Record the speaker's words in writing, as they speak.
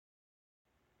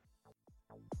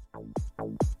What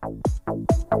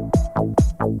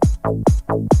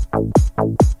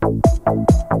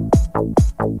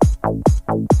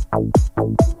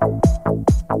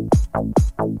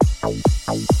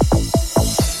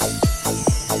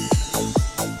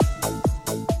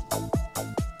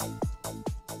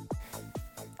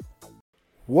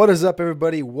is up,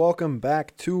 everybody? Welcome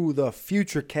back to the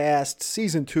FutureCast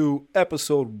Season 2,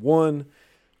 Episode 1.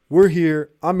 We're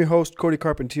here. I'm your host, Cody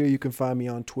Carpentier. You can find me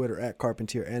on Twitter at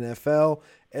CarpentierNFL.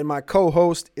 And my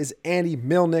co-host is Andy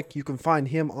Milnick. You can find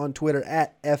him on Twitter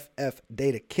at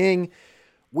FFDataKing.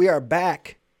 We are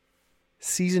back.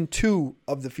 Season 2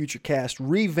 of the FutureCast,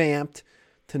 revamped.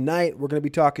 Tonight, we're going to be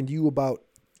talking to you about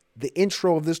the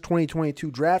intro of this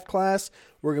 2022 draft class.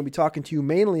 We're going to be talking to you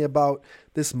mainly about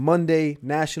this Monday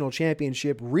national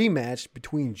championship rematch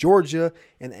between Georgia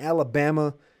and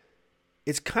Alabama.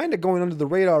 It's kind of going under the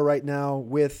radar right now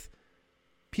with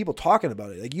people talking about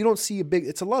it. Like, you don't see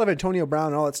it's a lot of Antonio Brown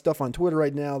and all that stuff on Twitter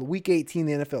right now, the week 18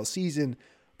 of the NFL season.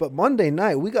 But Monday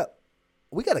night, we got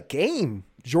a game.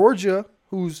 Georgia,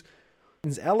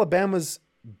 Alabama's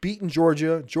beaten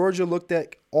Georgia. Georgia looked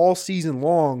at all season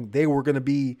long, they were going to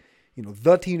be,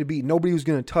 the team to beat. Nobody was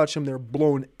going to touch them. They're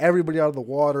blowing everybody out of the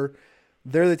water.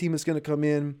 They're the team that's going to come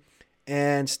in.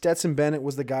 And Stetson Bennett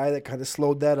was the guy that kind of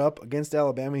slowed that up against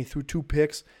Alabama. He threw 2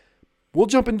 picks. We'll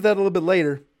jump into that a little bit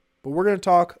later, but we're going to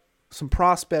talk some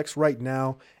prospects right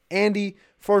now. Andy,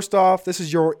 first off, this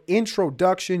is your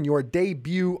introduction, your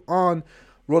debut on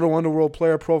Roto Underworld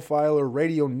Player Profiler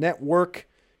Radio Network.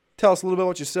 Tell us a little bit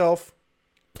about yourself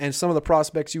and some of the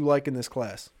prospects you like in this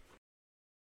class.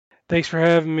 Thanks for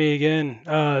having me again.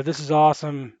 This is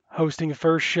awesome. Hosting a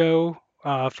first show,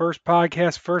 first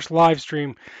podcast, first live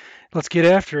stream. Let's get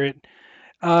after it.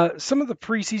 Some of the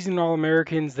preseason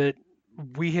All-Americans that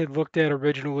we had looked at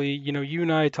originally, you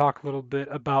and I talked a little bit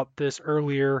about this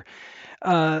earlier.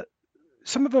 Some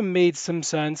of them made some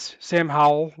sense. Sam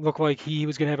Howell looked like he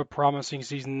was going to have a promising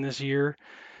season this year.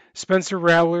 Spencer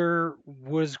Rattler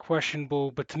was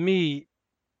questionable, but to me,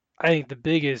 I think the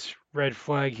biggest red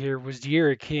flag here was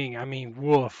D'Eriq King. I mean,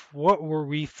 woof. What were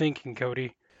we thinking,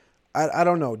 Cody? I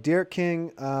don't know. D'Eriq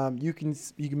King, you can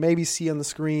maybe see on the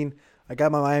screen, I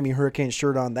got my Miami Hurricanes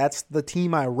shirt on. That's the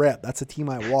team I rep. That's the team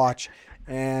I watch.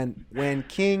 And when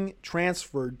King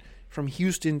transferred from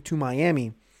Houston to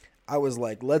Miami, I was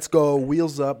like, let's go,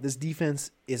 wheels up. This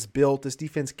defense is built. This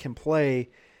defense can play.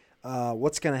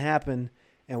 What's going to happen?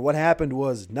 And what happened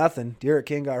was nothing. D'Eriq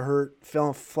King got hurt,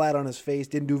 fell flat on his face,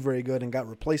 didn't do very good, and got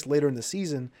replaced later in the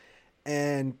season.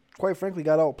 And quite frankly,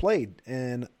 got outplayed.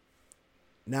 And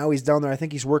now he's down there. I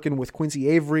think he's working with Quincy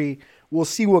Avery. We'll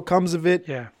see what comes of it.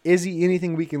 Yeah. Is he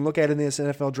anything we can look at in this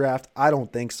NFL draft? I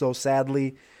don't think so,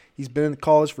 sadly. He's been in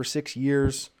college for 6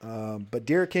 years. But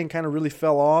D'Eriq King kind of really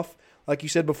fell off. Like you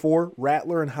said before,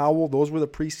 Rattler and Howell, those were the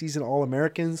preseason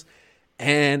All-Americans.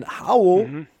 And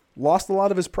Howell lost a lot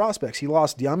of his prospects. He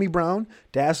lost De'Ami Brown,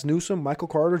 Das Newsome, Michael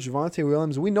Carter, Javonte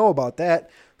Williams. We know about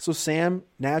that. So Sam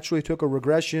naturally took a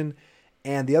regression.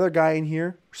 And the other guy in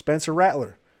here, Spencer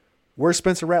Rattler. Where's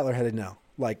Spencer Rattler headed now?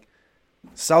 Like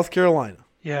South Carolina.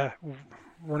 Yeah,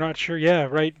 we're not sure. Yeah,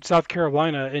 right, South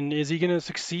Carolina. And is he going to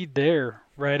succeed there,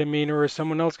 right? I mean, or is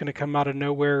someone else going to come out of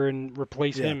nowhere and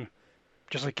replace him?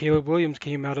 Just like Caleb Williams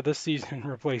came out of this season and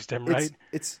replaced him, right?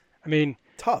 It's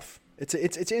tough. It's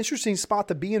an interesting spot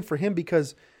to be in for him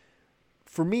because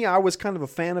for me, I was kind of a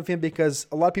fan of him because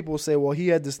a lot of people will say, well, he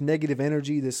had this negative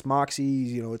energy, this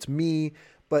moxie, it's me.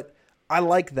 But I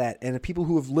like that. And the people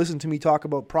who have listened to me talk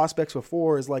about prospects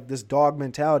before is like this dog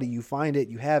mentality. You find it,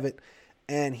 you have it.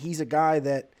 And he's a guy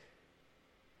that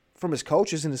from his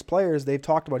coaches and his players, they've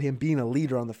talked about him being a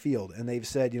leader on the field. And they've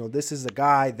said, this is a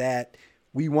guy that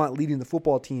we want leading the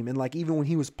football team. And like even when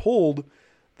he was pulled,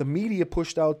 the media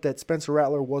pushed out that Spencer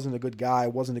Rattler wasn't a good guy,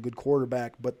 wasn't a good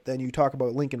quarterback. But then you talk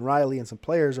about Lincoln Riley and some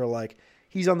players are like,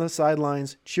 he's on the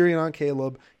sidelines cheering on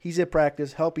Caleb. He's at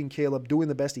practice helping Caleb, doing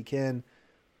the best he can.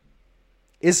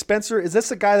 Is this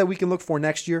a guy that we can look for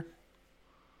next year?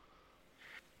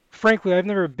 Frankly, I've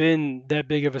never been that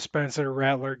big of a Spencer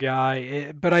Rattler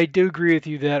guy, but I do agree with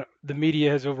you that the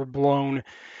media has overblown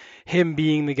him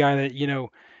being the guy that,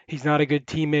 he's not a good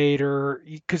teammate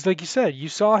because like you said, you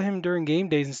saw him during game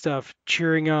days and stuff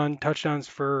cheering on touchdowns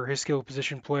for his skill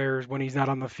position players when he's not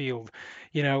on the field,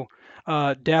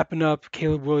 dapping up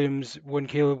Caleb Williams when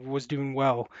Caleb was doing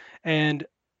well. And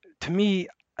to me,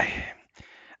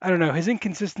 I don't know, his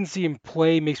inconsistency in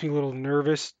play makes me a little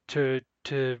nervous to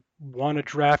want to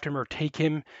draft him or take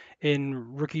him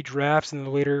in rookie drafts in the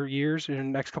later years, in the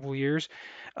next couple of years.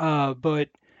 But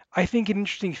I think an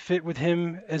interesting fit with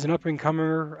him as an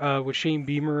up-and-comer with Shane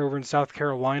Beamer over in South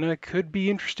Carolina could be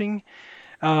interesting.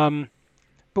 Um,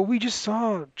 but we just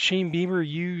saw Shane Beamer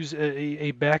use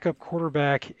a backup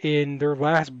quarterback in their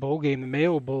last bowl game, the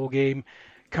Mayo Bowl game,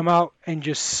 come out and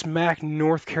just smack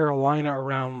North Carolina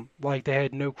around like they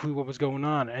had no clue what was going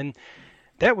on. And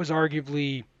that was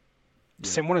arguably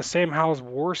Yeah. one of Sam Howell's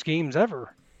worst games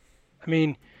ever. I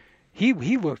mean, he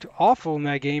looked awful in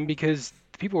that game because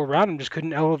the people around him just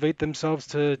couldn't elevate themselves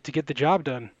to get the job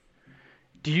done.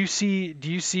 Do you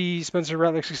see Spencer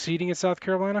Rattler succeeding at South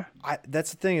Carolina?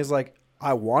 That's the thing is like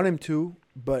I want him to,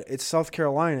 but it's South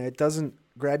Carolina. It doesn't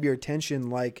grab your attention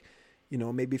like,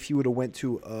 maybe if he would have went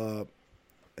to a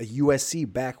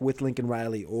USC back with Lincoln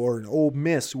Riley or an Ole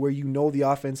Miss where the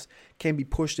offense can be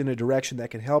pushed in a direction that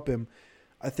can help him.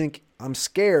 I think I'm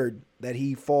scared that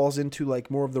he falls into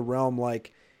like more of the realm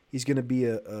like he's going to be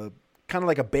a kind of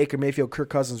like a Baker Mayfield, Kirk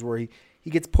Cousins, where he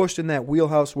gets pushed in that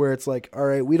wheelhouse where it's like, all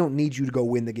right, we don't need you to go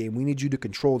win the game. We need you to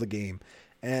control the game.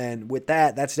 And with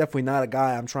that, that's definitely not a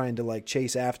guy I'm trying to like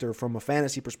chase after from a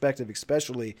fantasy perspective,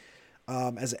 especially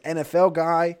as an NFL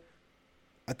guy.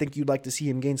 I think you'd like to see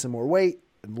him gain some more weight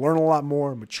and learn a lot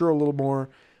more, mature a little more.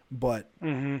 But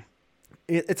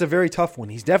it's a very tough one.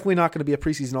 He's definitely not going to be a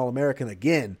preseason All-American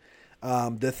again.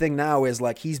 The thing now is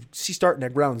like he's starting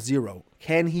at ground zero.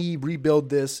 Can he rebuild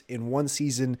this in one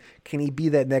season? Can he be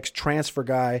that next transfer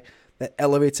guy that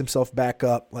elevates himself back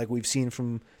up like we've seen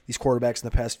from these quarterbacks in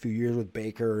the past few years with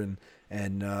Baker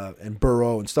and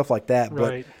Burrow and stuff like that?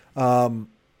 Right. But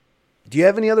do you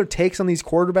have any other takes on these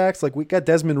quarterbacks? Like we got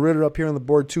Desmond Ridder up here on the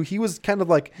board too. He was kind of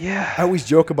like, Yeah. I always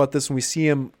joke about this when we see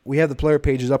him. We have the player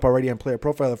pages up already on Player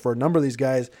Profiler for a number of these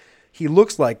guys. He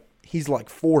looks like he's like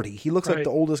 40. He looks like Right.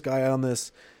 the oldest guy on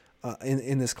this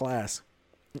in this class.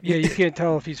 Yeah, you can't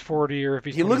tell if he's 40 or if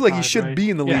he's He looks like he 25, should right? be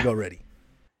in the Yeah. league already.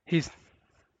 He's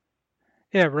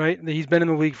Yeah, right. He's been in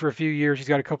the league for a few years. He's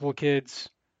got a couple of kids,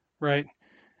 right?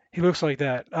 He looks like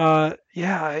that.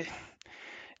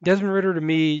 Desmond Ritter to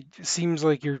me seems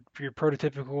like your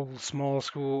prototypical small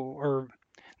school or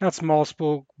not small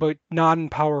school, but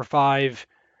non-power five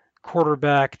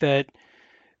quarterback that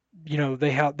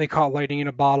they caught lightning in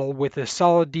a bottle with a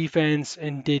solid defense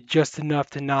and did just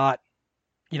enough to not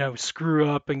screw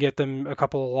up and get them a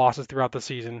couple of losses throughout the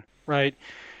season, right?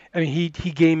 I mean, he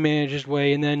game managed his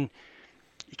way, and then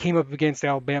he came up against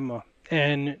Alabama.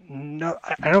 And no,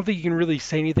 I don't think you can really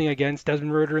say anything against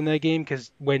Desmond Ridder in that game because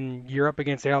when you're up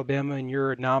against Alabama and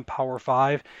you're a non-power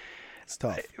five, It's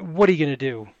tough. what are you going to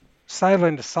do?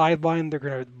 Sideline to sideline, they're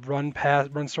going to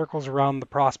run circles around the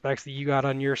prospects that you got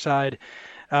on your side.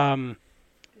 Um,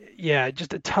 yeah,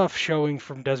 just a tough showing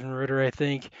from Desmond Ridder, I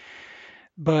think.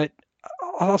 But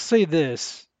I'll say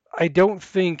this: I don't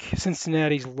think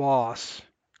Cincinnati's loss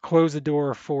closed the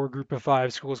door for Group of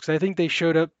Five schools because I think they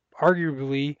showed up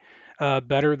arguably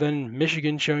better than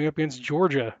Michigan showing up against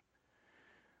Georgia.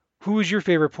 Who was your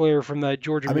favorite player from that I mean, that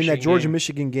Georgia-Michigan game?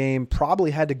 Georgia-Michigan game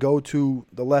probably had to go to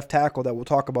the left tackle that we'll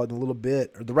talk about in a little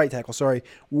bit, or the right tackle, sorry,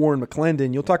 Warren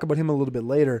McClendon. You'll talk about him a little bit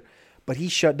later, but he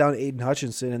shut down Aiden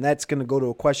Hutchinson, and that's going to go to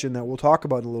a question that we'll talk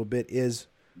about in a little bit is,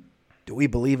 do we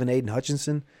believe in Aiden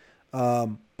Hutchinson?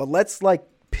 But let's like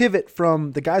pivot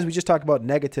from the guys we just talked about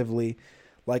negatively,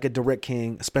 like a Derek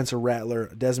King, a Spencer Rattler,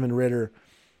 a Desmond Ridder.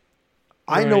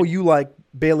 I know Right. you like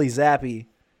Bailey Zappi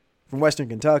from Western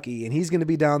Kentucky, and he's going to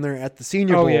be down there at the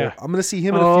Senior Oh, Bowl. yeah. I'm going to see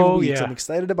him in a few Oh, weeks. yeah. I'm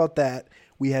excited about that.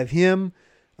 We have him,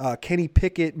 Kenny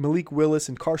Pickett, Malik Willis,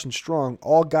 and Carson Strong,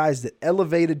 all guys that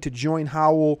elevated to join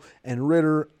Howell and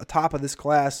Ridder atop of this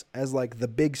class as like the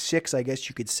big six, I guess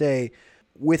you could say,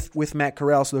 with Matt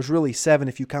Corral. So there's really seven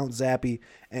if you count Zappi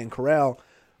and Corral.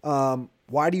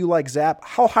 Why do you like Zapp?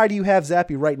 How high do you have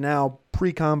Zappi right now,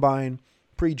 pre-combine,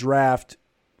 pre-draft?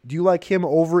 Do you like him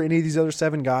over any of these other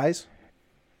seven guys?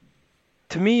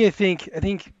 To me, I think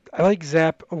I like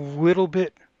Zap a little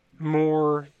bit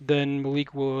more than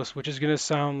Malik Willis, which is going to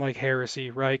sound like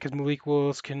heresy, right? Because Malik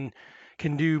Willis can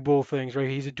do both things, right?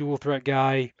 He's a dual threat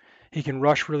guy. He can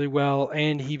rush really well,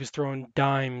 and he was throwing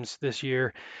dimes this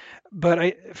year.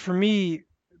 But for me,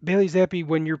 Bailey Zappi,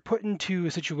 when you're put into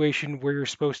a situation where you're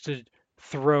supposed to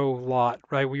throw a lot,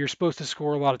 right? Where you're supposed to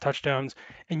score a lot of touchdowns,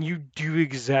 and you do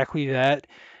exactly that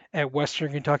at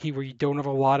Western Kentucky, where you don't have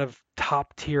a lot of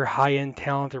top tier, high end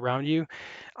talent around you,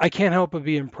 I can't help but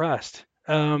be impressed.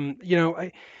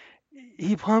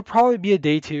 He'd probably be a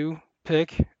day two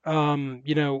pick,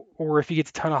 or if he gets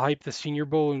a ton of hype the Senior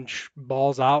Bowl and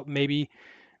balls out, maybe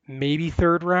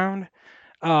third round.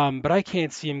 But I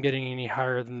can't see him getting any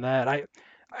higher than that.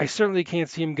 I certainly can't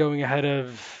see him going ahead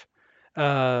of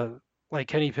uh, like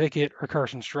Kenny Pickett or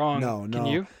Carson Strong. No, Can no.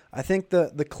 you? I think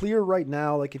the clear right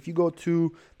now, like if you go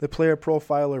to the Player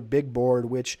Profiler big board,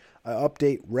 which I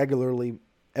update regularly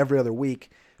every other week,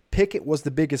 Pickett was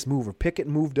the biggest mover. Pickett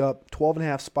moved up 12 and a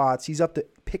half spots. He's up to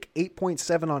pick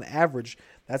 8.7 on average.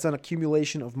 That's an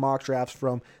accumulation of mock drafts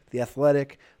from The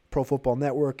Athletic, Pro Football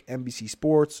Network, NBC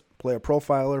Sports, Player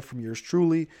Profiler from yours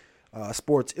truly,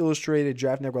 Sports Illustrated,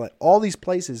 Draft Network. All these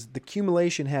places, the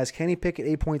accumulation has Kenny Pickett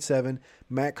 8.7,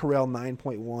 Matt Corral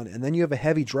 9.1, and then you have a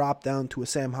heavy drop down to a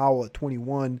Sam Howell at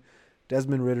 21,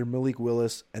 Desmond Ridder, Malik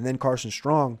Willis, and then Carson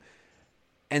Strong.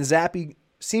 And Zappe,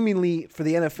 seemingly for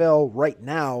the NFL right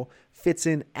now, fits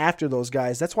in after those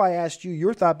guys. That's why I asked you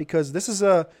your thought, because this is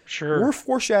we're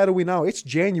foreshadowing now. It's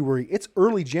January. It's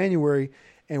early January,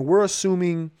 and we're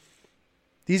assuming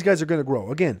these guys are going to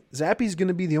grow. Again, Zappe's going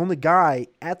to be the only guy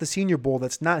at the Senior Bowl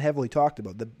that's not heavily talked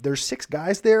about. There's 6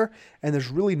 guys there, and there's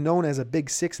really known as a big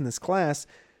 6 in this class.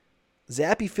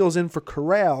 Zappe fills in for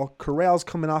Corral. Corral's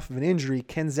coming off of an injury.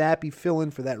 Can Zappe fill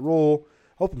in for that role?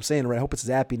 I hope I'm saying it right. I hope it's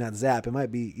Zappe, not Zap. It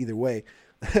might be either way.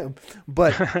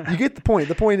 But you get the point.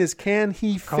 The point is, can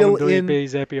he fill in?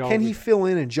 Can he fill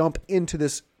in and jump into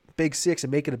this big 6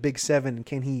 and make it a big 7? And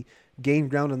can he gain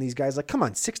ground on these guys? Like, come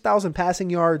on, 6,000 passing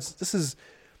yards.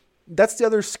 That's the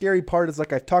other scary part. Is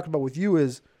like I've talked about with you,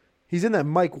 is he's in that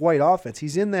Mike White offense.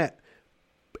 He's in that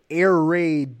air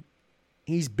raid.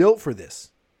 He's built for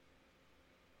this.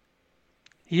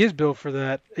 He is built for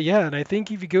that. Yeah, and I think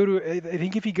if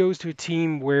he goes to a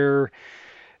team where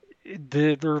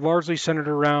they're largely centered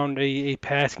around a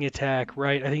passing attack,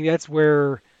 right? I think that's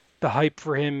where the hype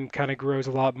for him kind of grows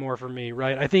a lot more for me,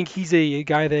 right? I think he's a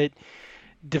guy that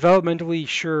developmentally,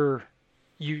 sure,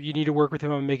 you need to work with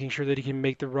him on making sure that he can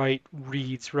make the right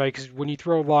reads, right? Because when you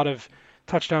throw a lot of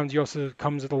touchdowns, you also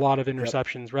comes with a lot of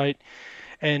interceptions, yep. Right?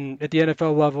 And at the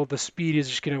NFL level, the speed is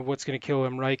just what's gonna kill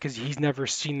him, right? Because he's never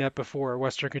seen that before at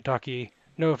Western Kentucky.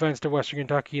 No offense to Western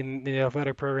Kentucky and the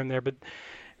athletic program there, but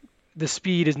the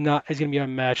speed is going to be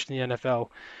unmatched in the NFL.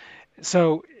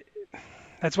 So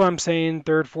that's why I'm saying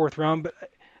 3rd, 4th round. But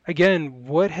again,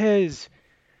 what has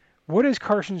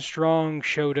Carson Strong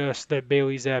showed us that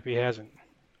Bailey Zappe hasn't?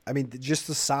 I mean, just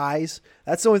the size.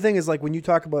 That's the only thing, is like when you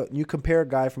talk about, you compare a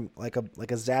guy from like a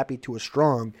Zappe to a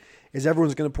Strong, is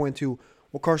everyone's going to point to,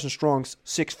 well, Carson Strong's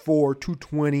 6'4",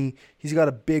 220. He's got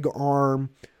a big arm.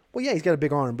 Well, yeah, he's got a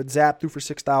big arm, but Zappe threw for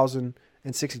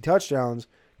 6,060 touchdowns.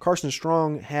 Carson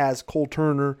Strong has Cole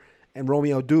Turner and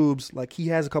Romeo Dubes. Like, he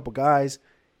has a couple guys.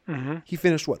 Mm-hmm. He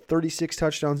finished, 36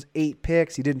 touchdowns, 8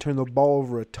 picks. He didn't turn the ball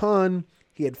over a ton.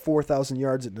 He had 4,000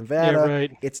 yards at Nevada. Yeah,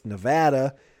 right. It's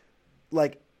Nevada.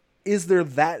 Like, is there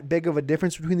that big of a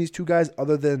difference between these two guys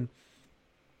other than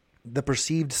the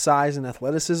perceived size and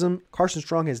athleticism? Carson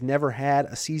Strong has never had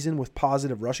a season with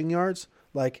positive rushing yards.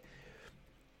 Like,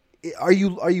 are you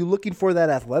looking for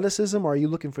that athleticism? Or are you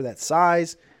looking for that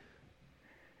size?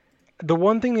 The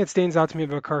one thing that stands out to me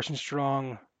about Carson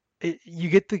Strong, you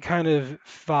get the kind of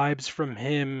vibes from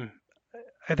him.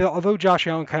 Although Josh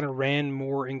Allen kind of ran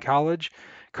more in college,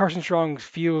 Carson Strong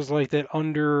feels like that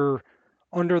under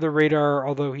the radar.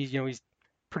 Although he's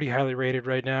pretty highly rated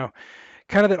right now,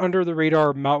 kind of that under the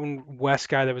radar Mountain West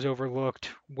guy that was overlooked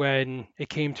when it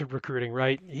came to recruiting.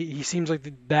 Right? He seems like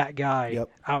that guy Yep.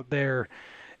 out there.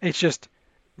 It's just,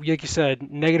 like you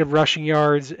said, negative rushing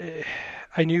yards.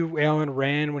 I knew Allen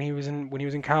ran when he was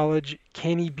in college.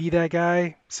 Can he be that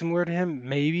guy similar to him?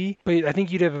 Maybe, but I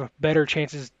think you'd have a better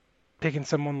chances picking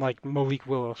someone like Malik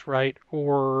Willis, right,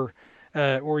 or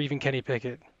even Kenny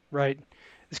Pickett, right?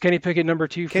 Is Kenny Pickett number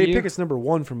 2 for you? Kenny Pickett's number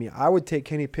 1 for me. I would take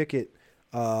Kenny Pickett.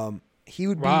 He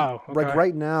would be like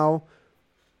right now.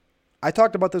 I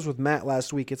talked about this with Matt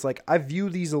last week. It's like I view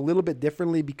these a little bit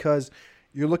differently because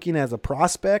you're looking as a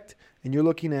prospect and you're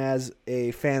looking as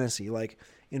a fantasy. Like,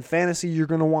 in fantasy, you're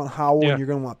going to want Howell and you're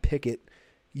going to want Pickett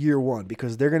year 1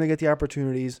 because they're going to get the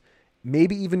opportunities.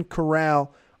 Maybe even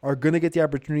Corral are going to get the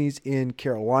opportunities in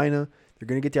Carolina. They're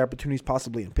going to get the opportunities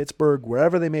possibly in Pittsburgh.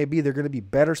 Wherever they may be, they're going to be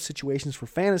better situations for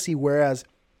fantasy. Whereas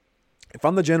if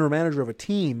I'm the general manager of a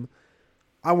team,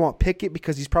 I want Pickett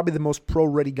because he's probably the most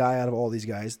pro-ready guy out of all these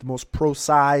guys. The most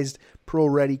pro-sized,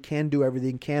 pro-ready, can do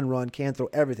everything, can run, can throw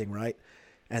everything, right?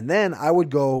 And then I would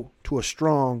go to a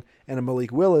Strong and a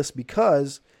Malik Willis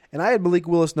because, and I had Malik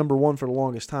Willis number 1 for the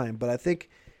longest time, but I think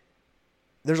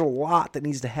there's a lot that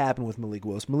needs to happen with Malik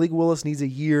Willis. Malik Willis needs a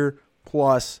year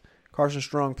plus. Carson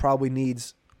Strong probably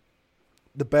needs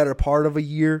the better part of a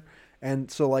year.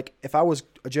 And so, like, if I was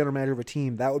a general manager of a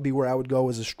team, that would be where I would go,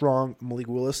 as a Strong Malik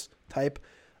Willis type.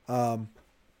 But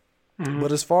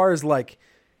as far as, like,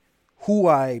 who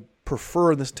I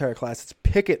prefer in this entire class, it's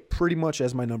Pickett pretty much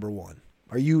as my number 1.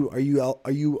 Are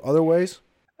you other ways?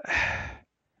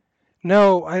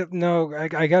 No,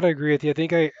 I gotta agree with you. I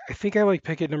think I like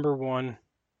Pickett number 1,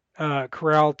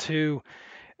 Corral 2.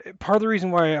 part of the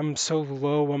reason why I'm so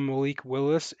low on Malik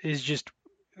Willis is just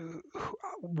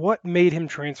what made him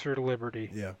transfer to Liberty,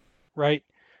 Yeah. right?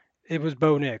 It was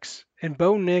Bo Nix, and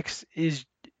Bo Nix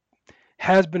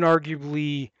has been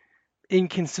arguably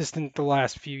inconsistent the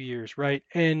last few years, right?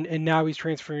 And now he's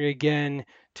transferring again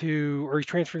or he's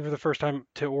transferring for the first time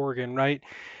to Oregon, right?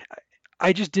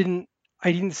 I just didn't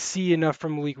see enough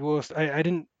from Malik Willis. I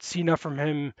didn't see enough from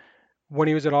him when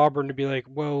he was at Auburn to be like,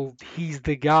 well, he's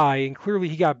the guy. And clearly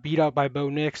he got beat out by Bo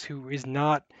Nix, who is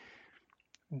not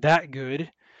that good.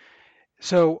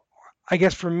 So I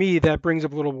guess for me, that brings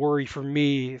up a little worry for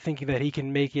me, thinking that he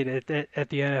can make it at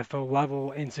the NFL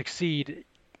level and succeed.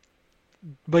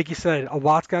 Like you said, a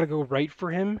lot's got to go right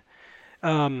for him.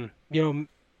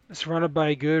 Surrounded by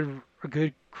a good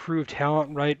crew of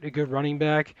talent, right? A good running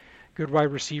back, good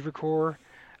wide receiver core.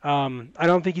 I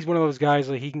don't think he's one of those guys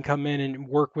like he can come in and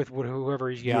work with whoever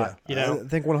he's got. Yeah. I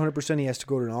think 100% he has to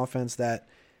go to an offense that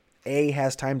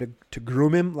has time to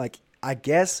groom him. Like, I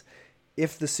guess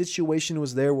if the situation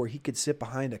was there where he could sit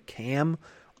behind a Cam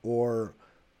or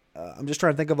I'm just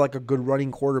trying to think of like a good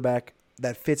running quarterback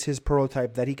that fits his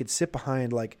prototype that he could sit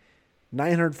behind, like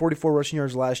 944 rushing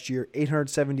yards last year,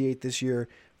 878 this year,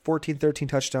 14, 13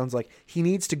 touchdowns. Like, he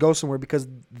needs to go somewhere because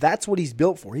that's what he's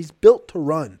built for. He's built to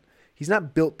run. He's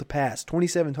not built to pass.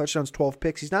 27 touchdowns, 12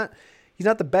 picks. He's not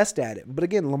the best at it. But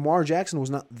again, Lamar Jackson was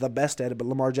not the best at it, but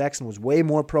Lamar Jackson was way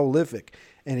more prolific.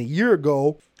 And a year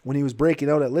ago, when he was breaking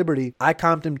out at Liberty, I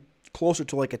comped him closer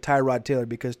to like a Tyrod Taylor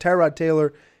because Tyrod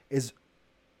Taylor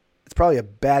it's probably a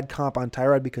bad comp on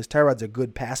Tyrod because Tyrod's a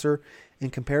good passer in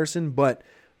comparison. But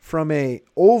from a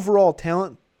overall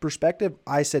talent perspective,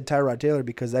 I said Tyrod Taylor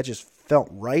because that just felt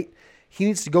right. He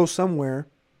needs to go somewhere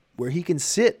where he can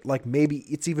sit, like maybe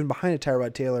it's even behind a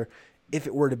Tyrod Taylor if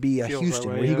it were to be a Feels Houston, that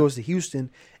way, where he yeah. goes to Houston.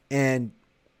 And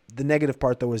the negative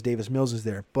part, though, is Davis Mills is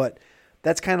there. But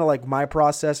that's kind of like my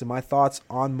process and my thoughts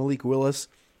on Malik Willis.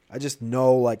 I just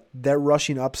know like that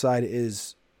rushing upside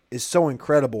is so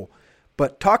incredible.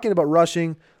 But talking about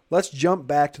rushing, let's jump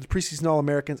back to the preseason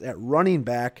All-Americans at running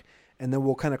back, and then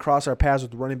we'll kind of cross our paths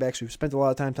with the running backs. We've spent a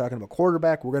lot of time talking about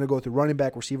quarterback. We're going to go through running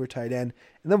back, receiver, tight end,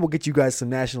 and then we'll get you guys some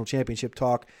national championship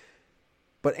talk.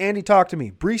 But Andy, talk to me.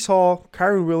 Breece Hall,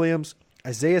 Kyron Williams,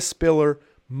 Isaiah Spiller,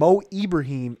 Mo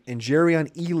Ibrahim, and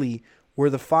Jerrion Ely were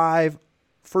the 5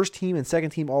 first-team and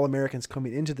second-team All-Americans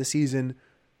coming into the season.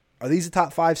 Are these the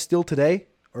top 5 still today,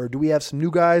 or do we have some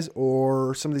new guys,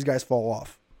 or some of these guys fall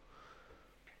off?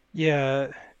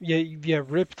 Yeah.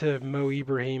 Rip to Mo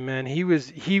Ibrahim, man. He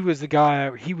was the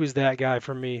guy. He was that guy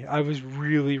for me. I was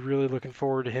really, really looking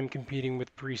forward to him competing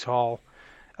with Breece Hall,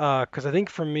 because I think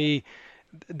for me,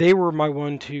 they were my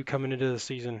 1-2 coming into the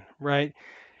season, right?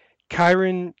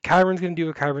 Kyron's going to do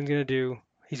what Kyron's going to do.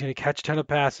 He's going to catch a ton of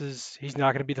passes. He's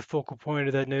not going to be the focal point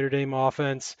of that Notre Dame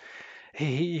offense.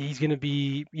 He's going to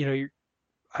be,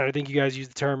 I don't think you guys use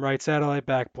the term right, satellite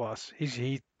back plus.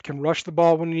 He can rush the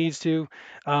ball when he needs to,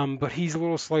 but he's a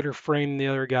little slighter frame than the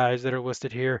other guys that are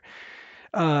listed here.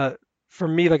 Uh, for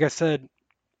me, like I said,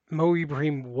 Mo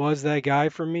Ibrahim was that guy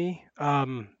for me.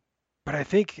 But I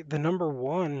think the number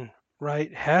one,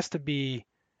 right, it has to be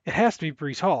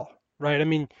Breece Hall, right? I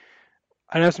mean,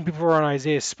 I know some people are on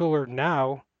Isaiah Spiller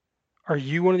now. Are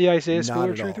you one of the Isaiah Not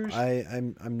Spiller at all.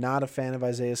 truthers? I'm not a fan of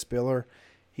Isaiah Spiller.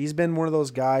 He's been one of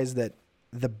those guys that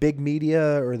the big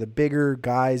media or the bigger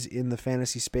guys in the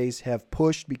fantasy space have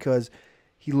pushed because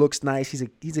he looks nice.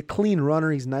 He's a clean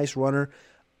runner. He's a nice runner.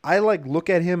 I like look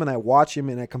at him and I watch him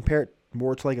and I compare it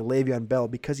more to like a Le'Veon Bell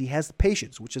because he has the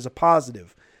patience, which is a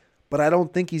positive. But I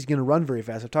don't think he's going to run very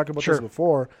fast. I've talked about Sure. this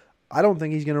before. I don't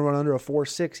think he's going to run under a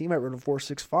 4.6. He might run a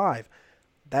 4.65.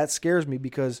 That scares me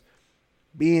because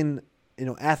being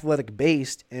athletic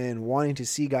based and wanting to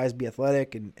see guys be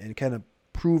athletic and kind of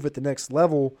prove at the next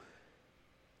level,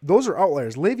 those are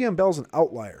outliers. Le'Veon Bell's an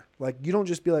outlier. Like, you don't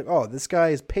just be like, oh, this guy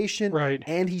is patient Right.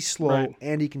 and he's slow Right.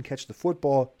 and he can catch the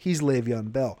football. He's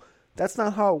Le'Veon Bell. That's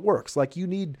not how it works. Like,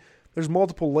 there's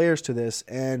multiple layers to this,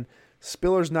 and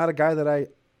Spiller's not a guy that I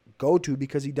go to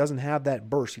because he doesn't have that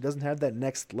burst. He doesn't have that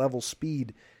next level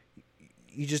speed.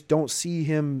 You just don't see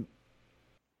him.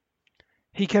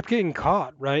 He kept getting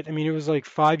caught, right? I mean, it was like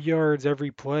 5 yards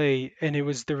every play, and there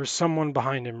was someone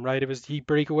behind him, right? It was he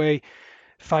break away,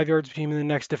 5 yards between him and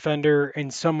the next defender,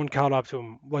 and someone caught up to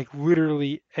him, like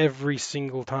literally every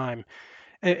single time.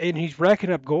 And he's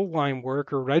racking up goal line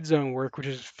work or red zone work, which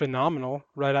is phenomenal,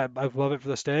 right? I love it for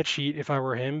the stat sheet if I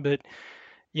were him, but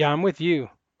yeah, I'm with you.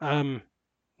 Um,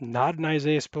 Not an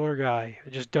Isaiah Spiller guy. I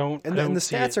just don't. I And the don't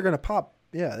see stats it. are going to pop.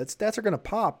 Yeah, the stats are going to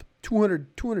pop.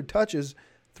 200 touches,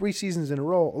 3 seasons in a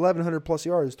row, 1,100 plus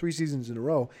yards, 3 seasons in a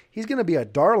row. He's going to be a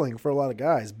darling for a lot of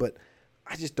guys, but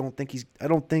I just don't think I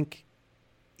don't think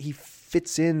he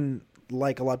fits in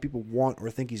like a lot of people want or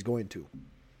think he's going to.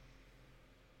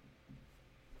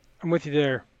 I'm with you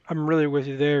there. I'm really with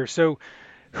you there. So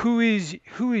who is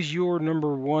your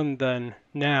number one then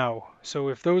now? So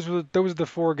if those are the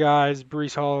four guys,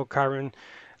 Brees Hall, Kyron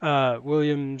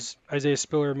Williams, Isaiah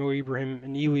Spiller, Mo Ibrahim,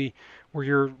 and Ely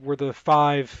were the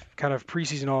five kind of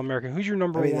preseason All-American. Who's your I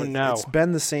number mean, one it's now?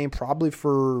 been the same probably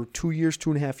for 2 years,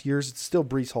 2.5 years. It's still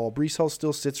Brees Hall. Brees Hall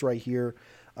still sits right here.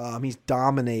 He's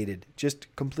dominated,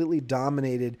 just completely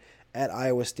dominated at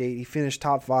Iowa State. He finished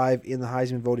top 5 in the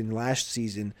Heisman voting last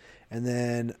season, and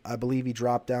then I believe he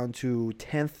dropped down to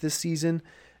 10th this season.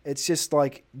 It's just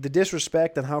like the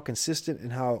disrespect on how consistent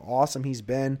and how awesome he's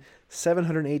been.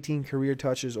 718 career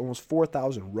touches, almost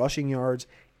 4,000 rushing yards,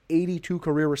 82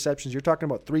 career receptions. You're talking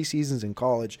about 3 seasons in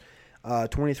college.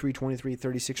 23, 23,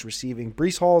 36 receiving.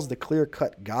 Brees Hall's the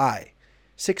clear-cut guy.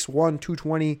 6'1",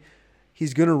 220.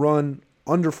 He's going to run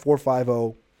under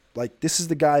 4.50. Like, this is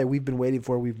the guy we've been waiting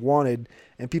for, we've wanted,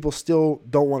 and people still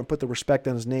don't want to put the respect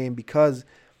on his name because,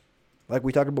 like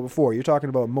we talked about before, you're talking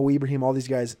about Mo Ibrahim, all these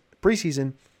guys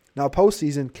preseason. Now,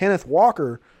 postseason, Kenneth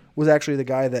Walker was actually the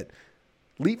guy that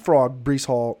leapfrogged Brees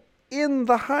Hall in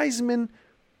the Heisman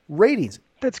ratings.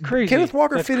 That's crazy. Kenneth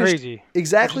Walker That's finished crazy.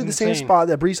 exactly Which the is same insane. spot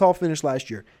that Brees Hall finished last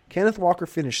year. Kenneth Walker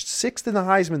finished 6th in the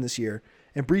Heisman this year,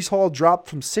 and Brees Hall dropped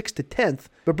from 6th to 10th.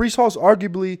 But Brees Hall's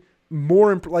arguably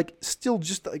more, still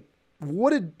just like, what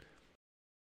did...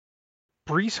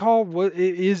 Brees Hall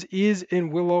is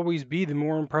and will always be the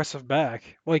more impressive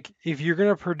back. Like if you're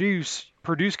gonna produce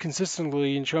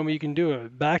consistently and show me you can do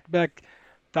it. Back to back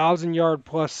 1,000 yard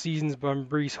plus seasons by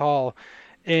Brees Hall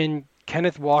and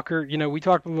Kenneth Walker. You know, we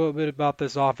talked a little bit about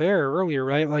this off air earlier,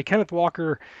 right? Like Kenneth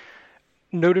Walker,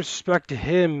 no disrespect to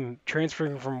him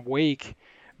transferring from Wake,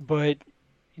 but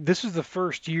this was the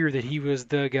first year that he was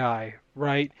the guy,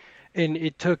 right? And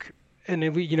it took, and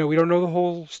we, we don't know the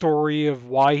whole story of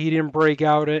why he didn't break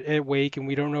out at Wake, and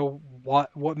we don't know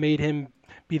what made him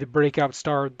be the breakout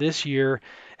star this year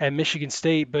at Michigan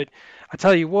State. But I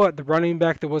tell you what, the running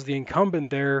back that was the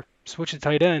incumbent there switched to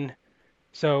tight end,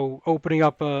 so opening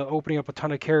up a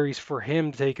ton of carries for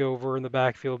him to take over in the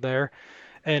backfield there.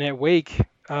 And at Wake,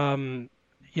 you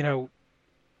know,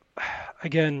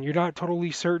 again, you're not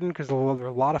totally certain because there are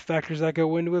a lot of factors that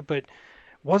go into it, but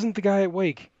wasn't the guy at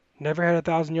Wake. Never had a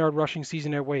 1,000 yard rushing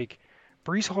season at Wake.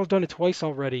 Brees Hall's done it twice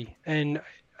already, and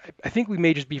I think I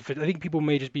think people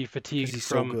may just be Because fatigued he's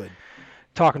so from good.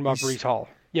 talking about He's Brees Hall.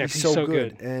 Yeah, 'cause he's he's so so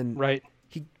good. good, And right?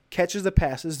 he catches the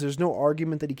passes. There's no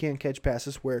argument that he can't catch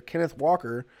passes where Kenneth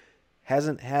Walker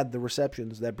hasn't had the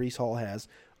receptions that Brees Hall has.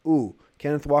 Ooh,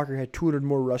 Kenneth Walker had 200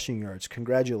 more rushing yards.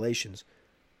 Congratulations.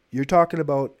 You're talking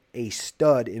about a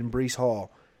stud in Brees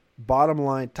Hall. Bottom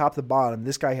line, top to bottom,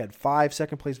 this guy had 5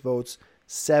 second-place votes,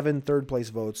 7 third-place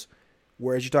votes,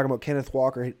 whereas you're talking about Kenneth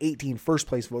Walker had 18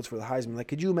 first-place votes for the Heisman. Like,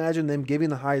 could you imagine them giving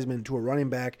the Heisman to a running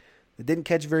back that didn't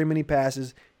catch very many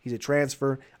passes? He's a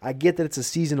transfer. I get that it's a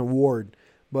season award,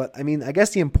 but, I mean, I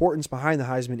guess the importance behind the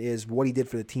Heisman is what he did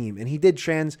for the team, and he did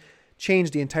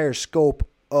change the entire scope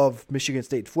of Michigan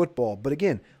State football. But,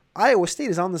 again, Iowa State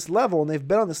is on this level, and they've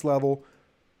been on this level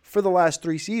for the last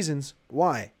 3 seasons.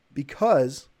 Why?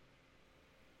 Because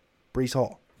Brees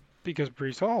Hall. Because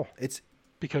Brees Hall. It's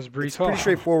Brees Hall. pretty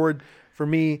straightforward for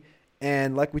me.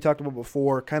 And like we talked about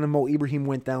before, kind of Mo Ibrahim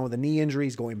went down with a knee injury.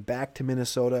 He's going back to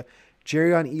Minnesota.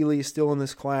 Jerrion Ely is still in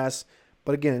this class.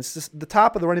 But again, it's just, the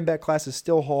top of the running back class is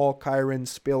still Hall, Kyron,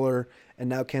 Spiller, and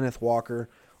now Kenneth Walker.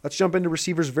 Let's jump into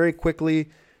receivers very quickly.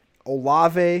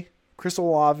 Chris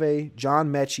Olave,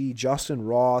 John Mechie, Justin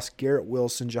Ross, Garrett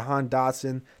Wilson, Jahan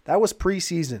Dotson. That was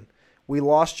preseason. We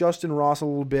lost Justin Ross a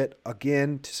little bit,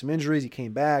 again, to some injuries. He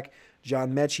came back.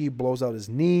 John Mechie blows out his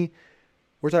knee.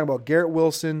 We're talking about Garrett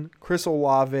Wilson, Chris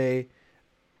Olave.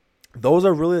 Those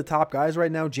are really the top guys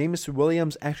right now. Jameson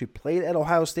Williams actually played at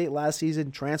Ohio State last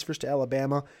season, transfers to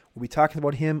Alabama. We'll be talking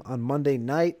about him on Monday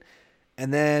night.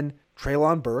 And then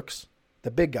Treylon Burks,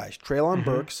 the big guys. Treylon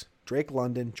Burks, Drake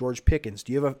London, George Pickens.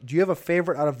 Do you have a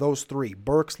favorite out of those 3?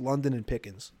 Burks, London, and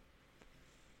Pickens.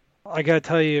 I gotta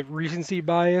tell you, recency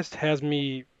bias has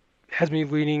me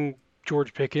leaning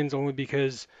George Pickens only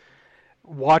because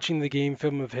watching the game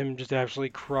film of him just absolutely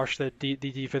crush the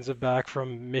defensive back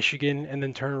from Michigan and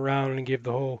then turn around and give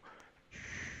the whole.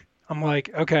 I'm like,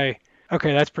 okay,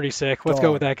 that's pretty sick. Let's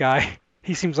go with that guy.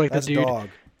 He seems like That's the dude. dog.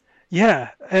 Yeah,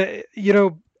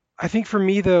 I think for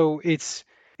me though, it's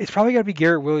probably got to be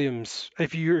Garrett Williams.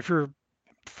 If you're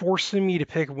forcing me to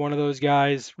pick one of those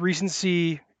guys,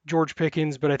 recency George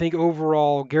Pickens, but I think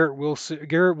overall Garrett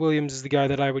Williams is the guy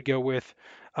that I would go with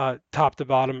top to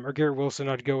bottom, or Garrett Wilson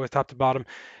I'd go with top to bottom,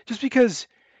 just because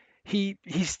he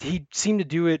seemed to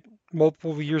do it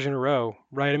multiple years in a row,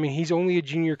 right? I mean, he's only a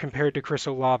junior compared to Chris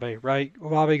Olave, right?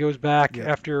 Olave goes back Yep.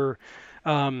 after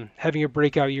having a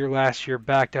breakout year last year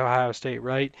back to Ohio State,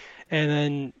 right? And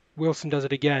then Wilson does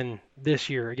it again this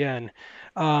year again.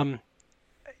 Um,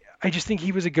 I just think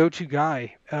he was a go-to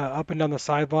guy up and down the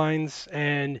sidelines,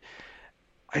 and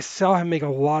I saw him make a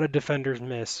lot of defenders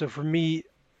miss. So for me,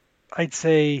 I'd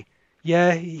say,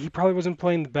 yeah, he probably wasn't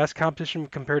playing the best competition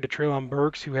compared to Treylon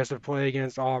Burks, who has to play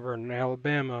against Auburn and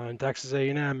Alabama and Texas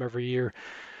A&M every year.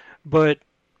 But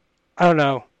I don't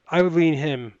know. I would lean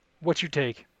him. What's your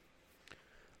take?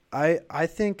 I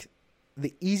think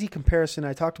the easy comparison,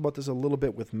 I talked about this a little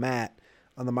bit with Matt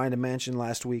on the Mind and Mansion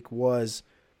last week, was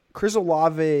Chris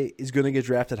Olave is going to get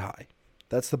drafted high.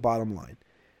 That's the bottom line.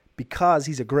 Because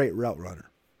he's a great route runner.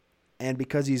 And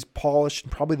because he's polished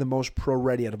and probably the most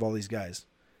pro-ready out of all these guys.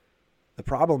 The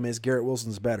problem is Garrett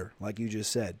Wilson's better, like you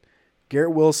just said.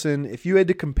 Garrett Wilson, if you had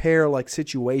to compare like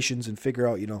situations and figure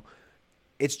out,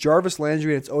 it's Jarvis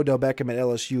Landry and it's Odell Beckham at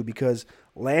LSU because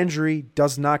Landry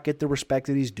does not get the respect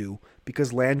that he's due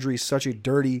because Landry is such a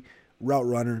dirty route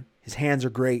runner. His hands are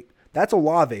great. That's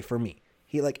Olave for me.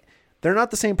 They're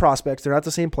not the same prospects. They're not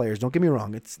the same players. Don't get me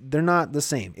wrong. They're not the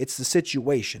same. It's the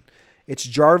situation. It's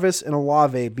Jarvis and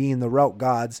Olave being the route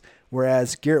gods,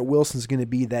 whereas Garrett Wilson's going to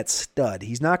be that stud.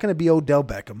 He's not going to be Odell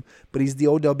Beckham, but he's the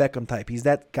Odell Beckham type. He's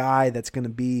that guy that's going to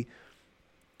be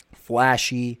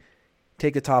flashy,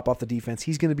 take the top off the defense.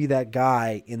 He's going to be that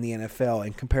guy in the NFL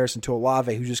in comparison to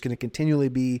Olave, who's just going to continually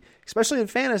be, especially in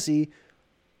fantasy,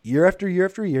 year after year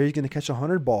after year, he's going to catch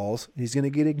 100 balls. He's going to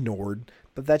get ignored,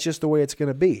 but that's just the way it's going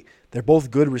to be. They're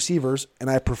both good receivers, and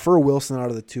I prefer Wilson out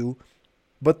of the two.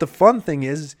 But the fun thing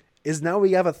is now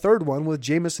we have a third one with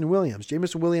Jamison Williams.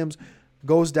 Jamison Williams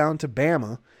goes down to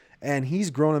Bama, and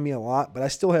he's grown on me a lot, but I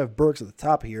still have Burks at the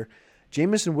top here.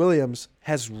 Jamison Williams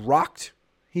has rocked.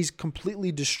 He's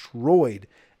completely destroyed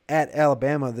at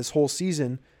Alabama this whole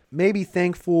season. Maybe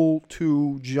thankful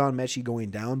to John Mechie going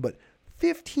down, but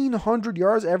 1,500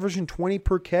 yards, averaging 20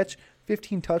 per catch,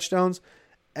 15 touchdowns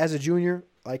as a junior.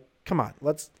 Like, come on,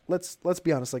 let's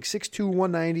be honest. Like 6'2",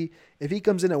 190. If he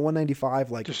comes in at 195,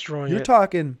 like Destroying you're it.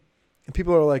 talking, and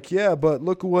people are like, yeah, but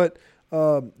look at what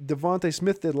Devontae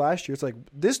Smith did last year. It's like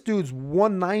this dude's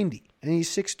 190 and he's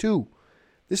 6'2".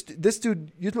 This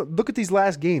dude, you look at these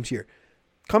last games here,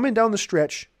 coming down the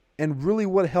stretch, and really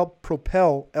what helped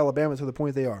propel Alabama to the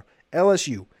point they are.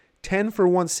 LSU, 10 for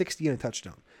 160 and a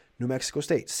touchdown. New Mexico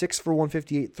State, 6 for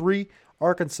 158, 3.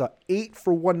 Arkansas, 8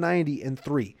 for 190 and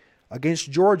 3.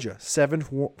 Against Georgia, 7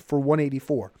 for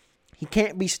 184. He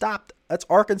can't be stopped. That's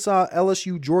Arkansas,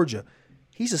 LSU, Georgia.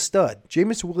 He's a stud.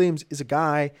 Jamison Williams is a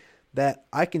guy that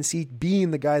I can see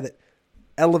being the guy that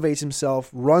elevates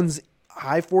himself, runs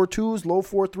high 4.2s, low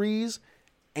 4.3s,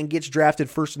 and gets drafted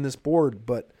first in this board.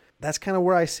 But that's kind of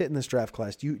where I sit in this draft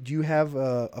class. Do you have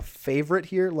a favorite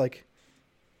here?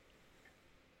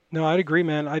 No, I'd agree,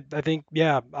 man. I think,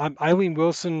 yeah, I lean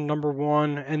Wilson number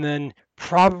one, and then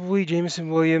probably Jameson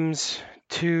Williams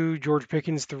two, George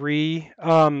Pickens three.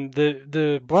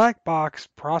 The black box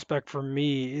prospect for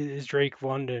me is Drake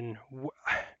London.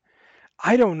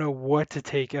 I don't know what to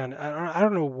take on. I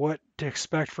don't know what to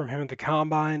expect from him at the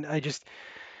combine.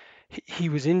 He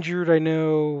was injured, I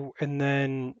know, and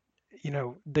then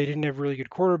they didn't have really good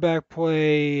quarterback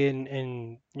play,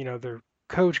 and their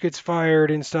coach gets fired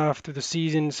and stuff through the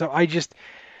season. So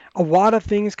a lot of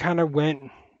things kind of went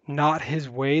not his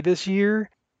way this year.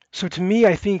 So to me,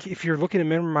 I think if you're looking to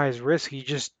minimize risk, you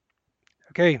just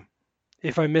okay.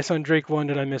 If I miss on Drake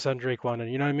London, I miss on Drake London.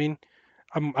 You know what I mean?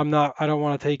 I'm not. I don't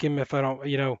want to take him if I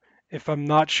don't. If I'm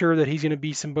not sure that he's going to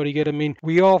be somebody good. I mean,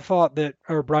 we all thought that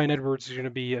or Brian Edwards is going to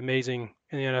be amazing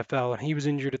in the NFL, and he was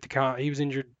injured at the he was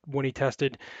injured when he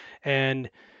tested, and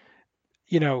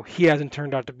he hasn't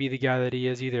turned out to be the guy that he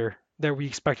is either that we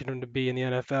expected him to be in the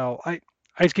NFL. I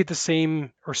just get the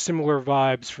same or similar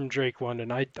vibes from Drake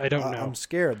London. I don't know. I'm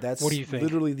scared. That's What do you think?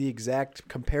 literally the exact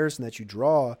comparison that you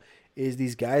draw is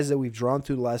these guys that we've drawn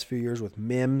through the last few years with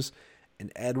Mims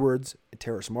and Edwards and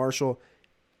Terrace Marshall.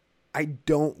 I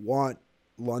don't want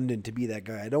London to be that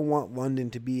guy. I don't want London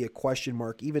to be a question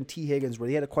mark. Even T. Higgins, where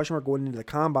he had a question mark going into the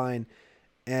combine,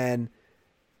 and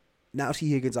now T.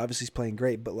 Higgins obviously is playing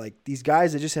great, but like these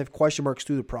guys that just have question marks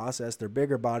through the process, they're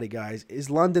bigger body guys. Is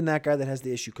London that guy that has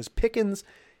the issue? Because Pickens,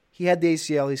 he had the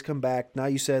ACL, he's come back. Now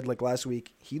you said like last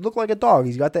week, he looked like a dog.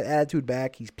 He's got that attitude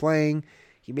back. He's playing.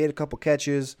 He made a couple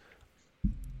catches.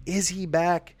 Is he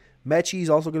back? Mechie's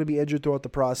also going to be injured throughout the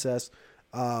process.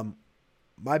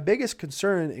 My biggest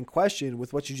concern and question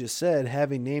with what you just said,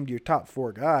 having named your top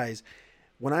four guys,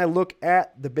 when I look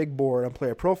at the big board on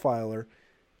Player Profiler,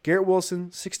 Garrett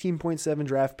Wilson, 16.7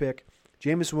 draft pick.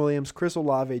 Jameson Williams, Chris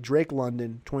Olave, Drake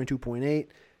London, 22.8.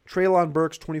 Treylon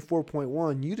Burks,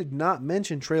 24.1. You did not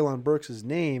mention Treylon Burks'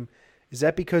 name. Is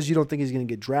that because you don't think he's going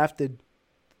to get drafted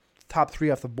top 3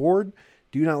 off the board?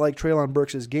 Do you not like Treylon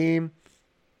Burks' game?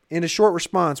 In a short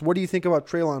response, what do you think about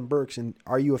Treylon Burks, and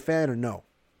are you a fan or no?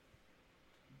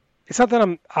 It's not that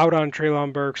I'm out on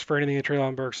Treylon Burks for anything that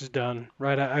Treylon Burks has done,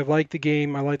 right? I like the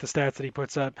game. I like the stats that he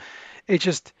puts up. It's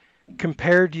just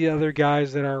compared to the other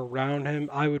guys that are around him,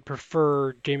 I would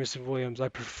prefer Jameson Williams. I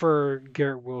prefer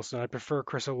Garrett Wilson. I prefer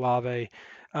Chris Olave,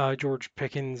 George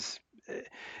Pickens.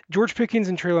 George Pickens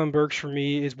and Treylon Burks for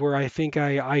me is where I think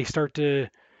I start to.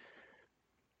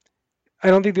 I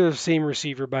don't think they're the same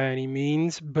receiver by any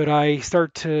means, but I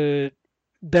start to.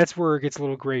 That's where it gets a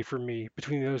little gray for me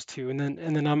between those two, and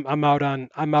then I'm out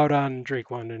on Drake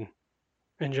London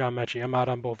and John Mechie. I'm out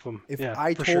on both of them. If Yeah,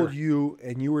 I for told sure. you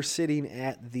and you were sitting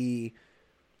at the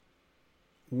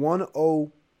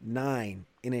 109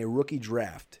 in a rookie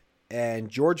draft, and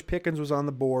George Pickens was on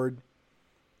the board,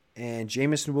 and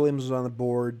Jameson Williams was on the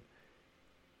board,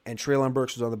 and Treylon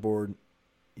Burks was on the board,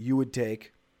 you would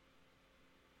take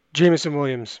Jameson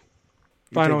Williams.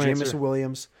 Final answer. Jameson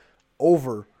Williams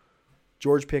over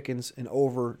George Pickens and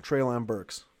over Treylon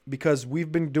Burks, because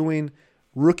we've been doing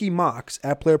rookie mocks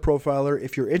at Player Profiler.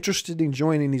 If you're interested in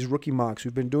joining these rookie mocks,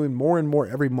 we've been doing more and more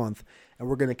every month, and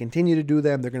we're going to continue to do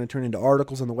them. They're going to turn into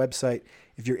articles on the website.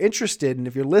 If you're interested, and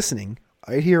if you're listening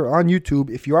right here on YouTube,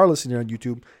 if you are listening on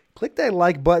YouTube, click that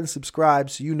like button,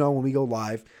 subscribe so you know when we go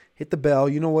live. Hit the bell,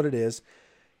 you know what it is.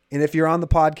 And if you're on the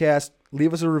podcast,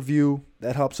 leave us a review.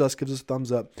 That helps us, gives us a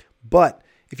thumbs up. But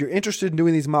if you're interested in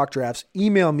doing these mock drafts,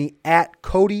 email me at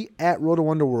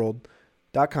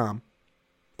cody@rotowonderworld.com.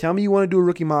 Tell me you want to do a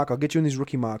rookie mock. I'll get you in these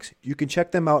rookie mocks. You can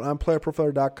check them out on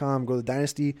playerprofiler.com. Go to the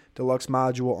Dynasty Deluxe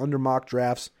module under mock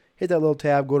drafts. Hit that little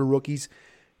tab. Go to rookies.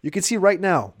 You can see right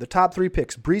now the top 3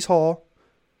 picks: Breece Hall,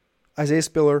 Isaiah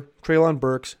Spiller, Treylon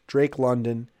Burks, Drake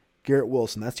London, Garrett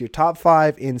Wilson. That's your top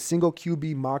 5 in single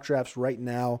QB mock drafts right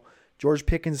now. George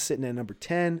Pickens is sitting at number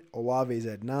 10. Olave is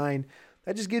at 9.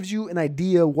 That just gives you an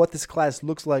idea what this class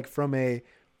looks like from a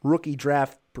rookie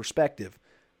draft perspective.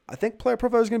 I think Player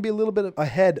Profiler is going to be a little bit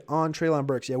ahead on Treylon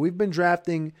Burks. Yeah, we've been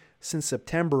drafting since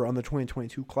September on the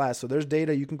 2022 class, so there's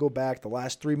data. You can go back the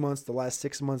last 3 months, the last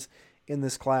 6 months in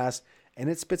this class, and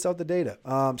it spits out the data.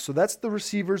 So that's the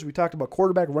receivers. We talked about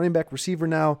quarterback, running back, receiver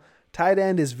now. Tight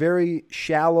end is very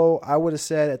shallow, I would have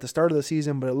said, at the start of the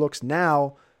season, but it looks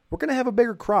now we're going to have a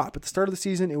bigger crop. At the start of the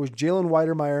season, it was Jalen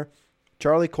Weidermeyer,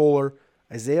 Charlie Kohler,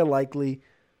 Isaiah Likely,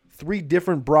 3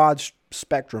 different broad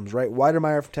spectrums, right?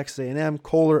 Weidermeyer from Texas A&M,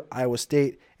 Kohler, Iowa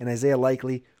State, and Isaiah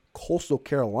Likely, Coastal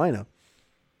Carolina.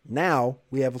 Now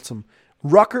we have some.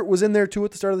 Ruckert was in there too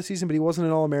at the start of the season, but he wasn't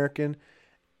an All-American.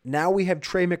 Now we have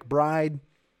Trey McBride.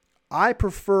 I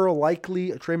prefer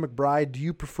Likely, Trey McBride. Do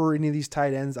you prefer any of these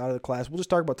tight ends out of the class? We'll just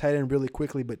talk about tight end really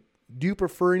quickly, but do you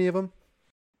prefer any of them?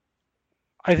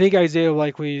 I think Isaiah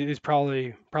Likely is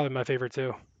probably my favorite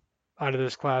too, out of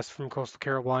this class from Coastal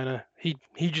Carolina. He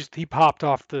popped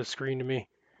off the screen to me.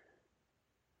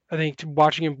 I think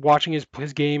watching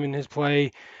his game and his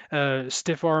play,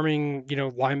 stiff arming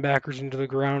linebackers into the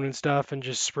ground and stuff, and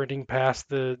just sprinting past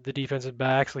the defensive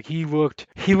backs. Like he looked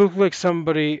like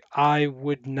somebody I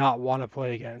would not want to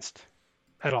play against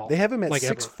at all. They have him at like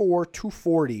 6'4",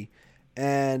 240,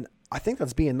 and I think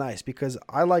that's being nice because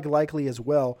I like Likely as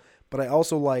well, but I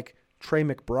also like Trey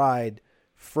McBride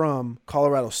from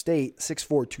Colorado State, 6'4",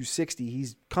 260. He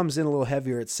comes in a little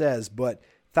heavier, it says, but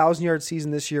 1,000-yard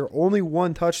season this year, only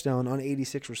 1 touchdown on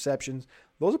 86 receptions.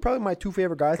 Those are probably my 2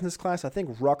 favorite guys in this class. I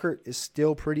think Ruckert is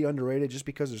still pretty underrated just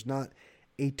because there's not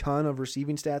a ton of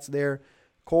receiving stats there.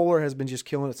 Kohler has been just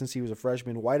killing it since he was a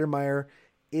freshman. Weidermeyer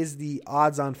is the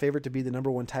odds-on favorite to be the number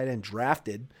 1 tight end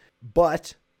drafted.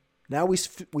 But now we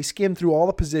skim through all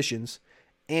the positions.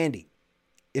 Andy,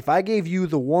 if I gave you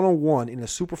the 101 in a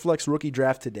Superflex rookie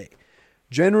draft today,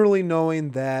 generally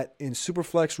knowing that in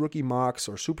Superflex rookie mocks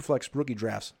or Superflex rookie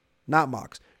drafts, not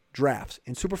mocks, drafts,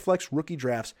 in Superflex rookie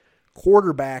drafts,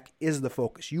 quarterback is the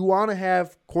focus. You want to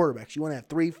have quarterbacks. You want to have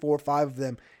 3, 4, 5 of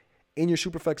them in your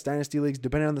Superflex Dynasty leagues,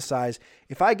 depending on the size.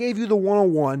 If I gave you the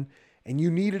 101 and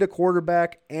you needed a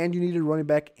quarterback and you needed a running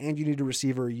back and you needed a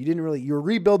receiver, you're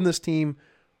rebuilding this team,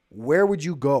 where would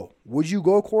you go? Would you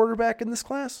go quarterback in this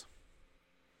class?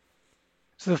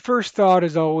 So the first thought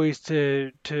is always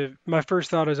my first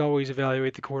thought is always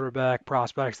evaluate the quarterback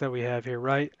prospects that we have here,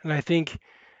 right? And I think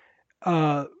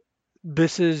uh,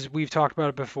 we've talked about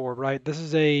it before, right?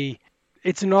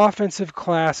 It's an offensive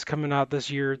class coming out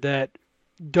this year that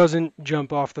doesn't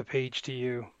jump off the page to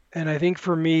you. And I think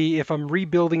for me, if I'm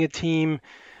rebuilding a team,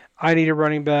 I need a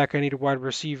running back, I need a wide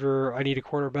receiver, I need a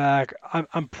quarterback.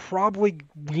 I'm probably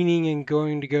leaning and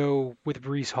going to go with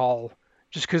Brees Hall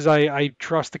just because I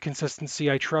trust the consistency.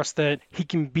 I trust that he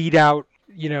can beat out,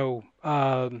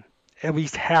 at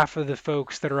least half of the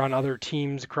folks that are on other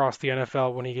teams across the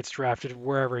NFL when he gets drafted,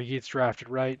 wherever he gets drafted,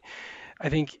 right? I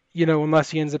think, unless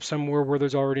he ends up somewhere where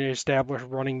there's already an established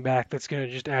running back that's going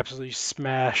to just absolutely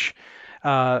smash,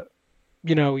 uh,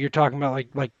 you're talking about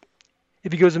like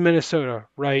if he goes to Minnesota,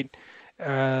 right?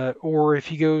 Or if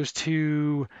he goes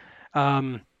to,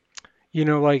 um,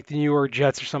 like the New York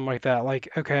Jets or something like that. Like,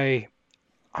 okay,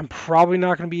 I'm probably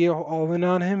not going to be all in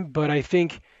on him, but I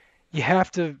think you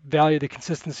have to value the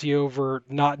consistency over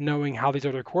not knowing how these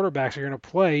other quarterbacks are going to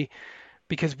play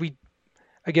because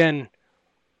again,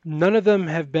 none of them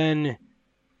have been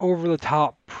over the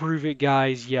top prove it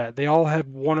guys yet. They all have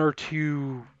one or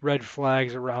two red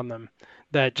flags around them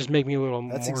that just make me a little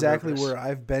That's more exactly nervous. where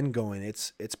I've been going.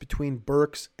 It's between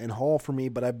Burks and Hall for me,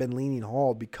 but I've been leaning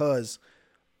Hall because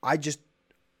I just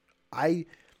I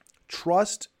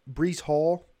trust Brees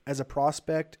Hall as a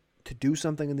prospect to do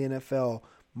something in the NFL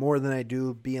more than I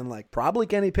do being like probably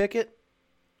Kenny Pickett.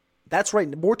 That's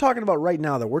right. We're talking about right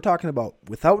now that we're talking about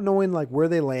without knowing like where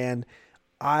they land.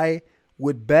 I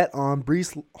would bet on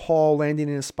Brees Hall landing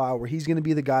in a spot where he's going to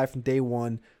be the guy from day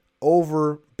one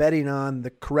over betting on the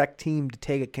correct team to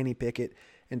take a Kenny Pickett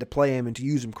and to play him and to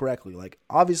use him correctly. Like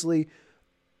obviously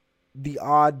the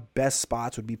odd best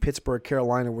spots would be Pittsburgh,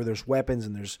 Carolina, where there's weapons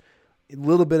and there's a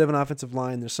little bit of an offensive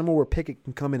line. There's somewhere where Pickett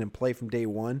can come in and play from day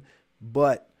one,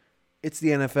 but it's the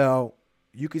NFL.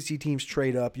 You could see teams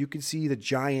trade up. You could see the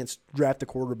Giants draft a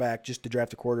quarterback just to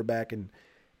draft a quarterback and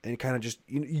kind of just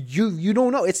you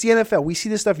don't know. It's the NFL. We see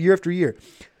this stuff year after year.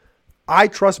 I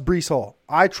trust Brees Hall.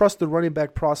 I trust the running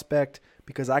back prospect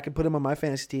because I can put him on my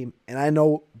fantasy team, and I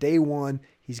know day one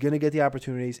he's going to get the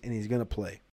opportunities and he's going to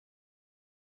play.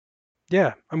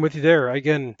 Yeah, I'm with you there.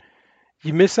 Again,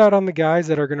 you miss out on the guys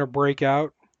that are going to break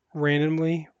out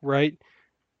randomly, right?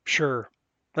 Sure,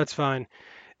 that's fine.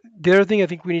 The other thing I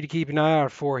think we need to keep an eye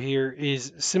out for here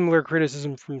is similar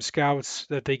criticism from scouts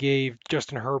that they gave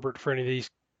Justin Herbert for any of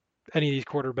these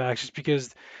quarterbacks, just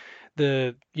because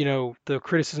the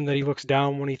criticism that he looks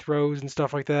down when he throws and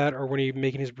stuff like that, or when he's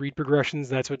making his read progressions,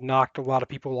 that's what knocked a lot of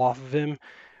people off of him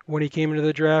when he came into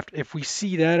the draft. If we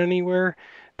see that anywhere,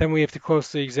 then we have to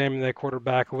closely examine that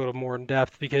quarterback a little more in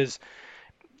depth because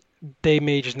they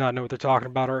may just not know what they're talking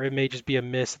about, or it may just be a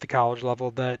miss at the college level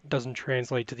that doesn't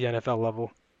translate to the NFL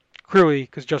level. Clearly,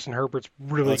 because Justin Herbert's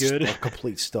really That's good. a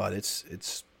complete stud.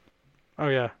 It's Oh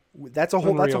yeah, that's a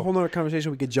unreal. whole other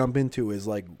conversation we could jump into. Is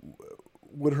like,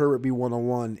 would Herbert be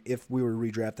 101 if we were to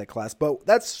redraft that class? But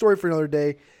that's a story for another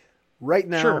day. Right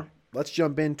now, Sure. let's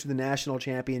jump into the national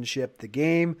championship. The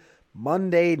game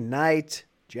Monday night,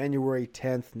 January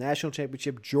 10th, national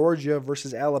championship, Georgia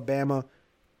versus Alabama.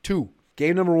 2.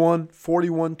 Game number 1,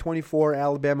 41-24,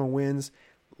 Alabama wins.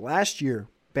 Last year,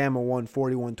 Bama won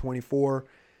 41-24.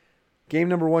 Game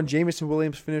number 1, Jamison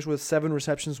Williams finished with 7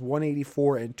 receptions,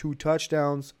 184, and 2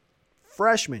 touchdowns.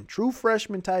 True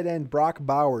freshman tight end Brock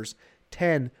Bowers,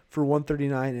 10 for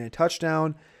 139 and a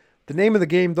touchdown. The name of the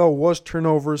game, though, was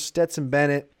turnovers. Stetson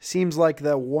Bennett seems like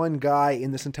the one guy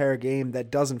in this entire game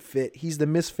that doesn't fit. He's the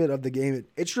misfit of the game.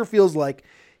 It sure feels like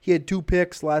he had 2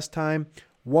 picks last time.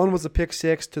 One was a pick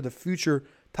 6 to the future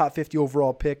top 50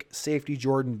 overall pick, safety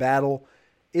Jordan Battle.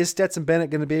 Is Stetson Bennett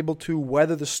going to be able to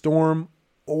weather the storm,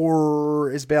 or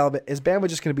is Bama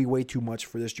just going to be way too much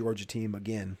for this Georgia team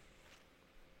again?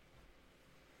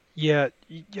 Yeah,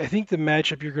 I think the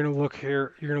matchup you're going to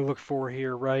look for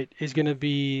here, right, is going to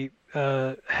be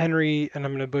Henry, and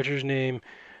I'm going to butcher his name,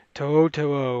 To'o, at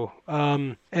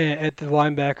the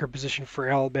linebacker position for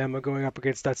Alabama going up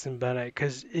against Stetson Bennett.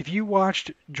 Because if you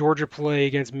watched Georgia play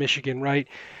against Michigan, right,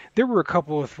 there were a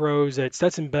couple of throws that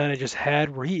Stetson Bennett just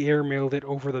had where he airmailed it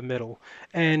over the middle.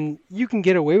 And you can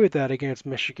get away with that against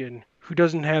Michigan, who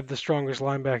doesn't have the strongest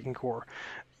linebacking core.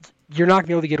 You're not going to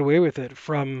be able to get away with it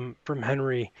from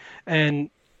Henry. And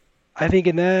I think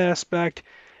in that aspect,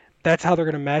 that's how they're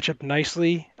going to match up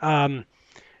nicely.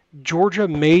 Georgia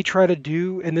may try to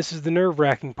do, and this is the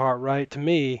nerve-wracking part, right? To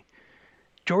me,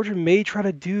 Georgia may try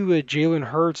to do a Jalen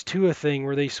Hurts to a thing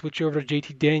where they switch over to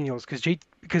JT Daniels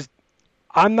because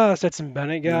I'm not a Stetson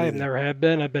Bennett Me guy. I've neither. never have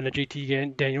been. I've been a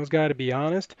JT Daniels guy to be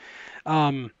honest.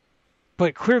 Um,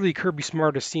 but clearly Kirby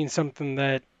Smart has seen something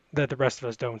that the rest of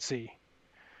us don't see.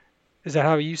 Is that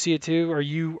how you see it too? Are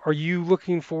you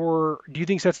looking for? Do you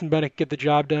think Stetson Bennett can get the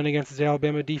job done against this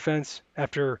Alabama defense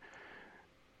after?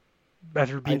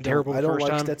 after being terrible I the don't first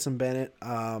like time? Stetson Bennett.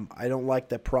 I don't like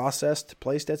the process to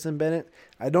play Stetson Bennett.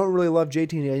 I don't really love JT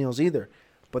Daniels either.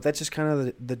 But that's just kind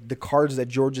of the cards that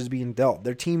Georgia's being dealt.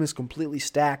 Their team is completely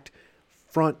stacked,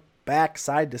 front, back,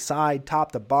 side to side,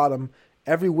 top to bottom,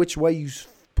 every which way you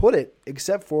put it,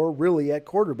 except for really at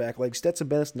quarterback. Like Stetson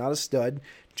Bennett's not a stud.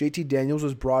 JT Daniels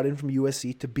was brought in from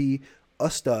USC to be a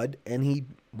stud, and he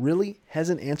really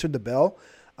hasn't answered the bell.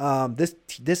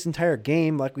 This entire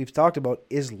game, like we've talked about,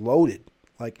 is loaded.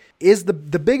 Like, is the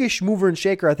biggest mover and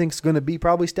shaker I think is going to be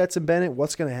probably Stetson Bennett.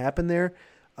 What's going to happen there?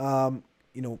 You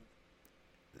know,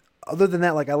 other than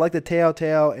that, like I like the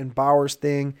Teo and Bowers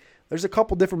thing. There's a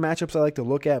couple different matchups I like to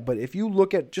look at, but if you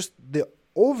look at just the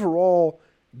overall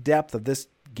depth of this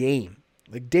game,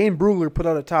 like Dan Brugler put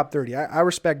out a top 30. I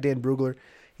respect Dan Brugler.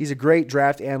 He's a great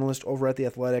draft analyst over at The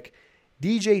Athletic.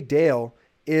 DJ Dale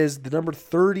is the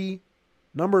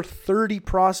number 30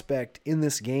 prospect in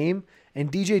this game,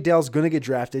 and DJ Dale's going to get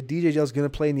drafted. DJ Dale's going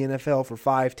to play in the NFL for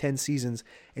 5-10 seasons,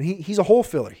 and he's a hole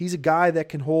filler. He's a guy that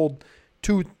can hold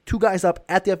two guys up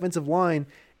at the offensive line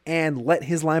and let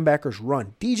his linebackers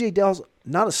run. DJ Dale's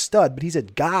not a stud, but he's a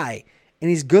guy,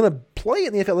 and he's going to play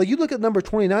in the NFL. Like you look at number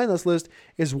 29 on this list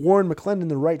is Warren McClendon,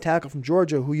 the right tackle from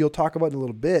Georgia, who you'll talk about in a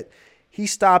little bit. He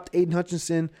stopped Aiden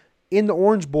Hutchinson in the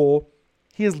Orange Bowl.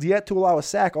 He has yet to allow a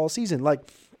sack all season. Like,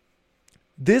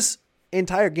 this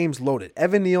entire game's loaded.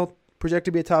 Evan Neal, projected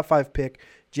to be a top 5 pick.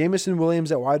 Jamison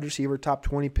Williams at wide receiver, top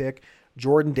 20 pick.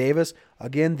 Jordan Davis,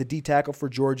 again, the D tackle for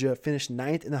Georgia, finished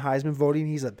 9th in the Heisman voting.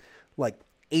 He's a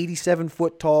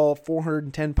 87-foot tall,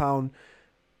 410-pound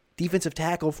defensive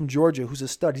tackle from Georgia who's a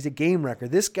stud. He's a game wrecker.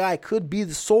 This guy could be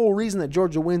the sole reason that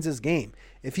Georgia wins this game.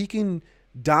 If he can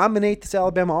dominate this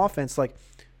Alabama offense, like,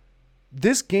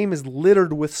 this game is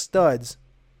littered with studs.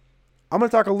 I'm going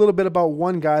to talk a little bit about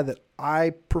one guy that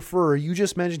I prefer. You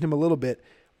just mentioned him a little bit.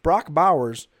 Brock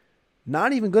Bowers,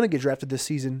 not even going to get drafted this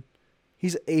season.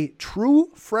 He's a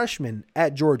true freshman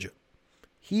at Georgia.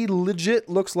 He legit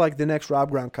looks like the next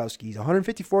Rob Gronkowski. He's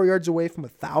 154 yards away from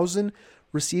 1,000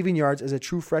 receiving yards as a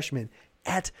true freshman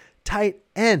at tight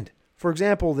end. For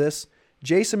example,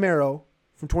 Jay Samaro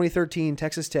from 2013,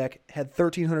 Texas Tech, had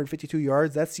 1,352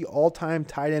 yards. That's the all-time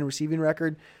tight end receiving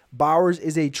record. Bowers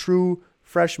is a true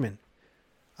freshman.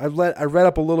 I read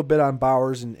up a little bit on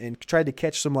Bowers and tried to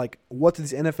catch some, like, what do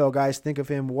these NFL guys think of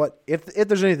him? What if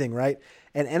there's anything, right?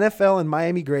 And NFL and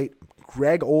Miami great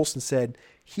Greg Olson said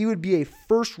he would be a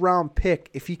first-round pick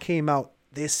if he came out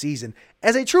this season.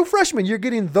 As a true freshman, you're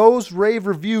getting those rave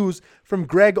reviews from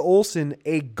Greg Olson,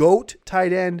 a GOAT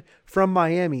tight end from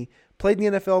Miami, played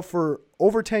in the NFL for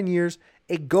over 10 years.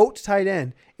 A GOAT tight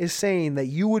end is saying that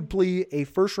you would be a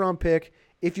first-round pick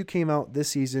if you came out this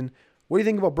season. What do you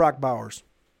think about Brock Bowers?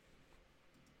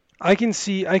 I can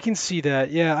see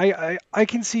that. Yeah, I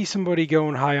can see somebody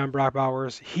going high on Brock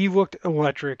Bowers. He looked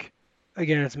electric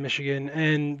against Michigan,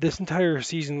 and this entire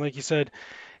season, like you said,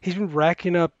 he's been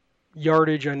racking up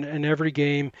yardage in every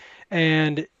game,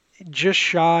 and just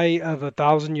shy of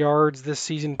 1,000 yards this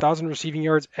season, 1,000 receiving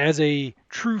yards as a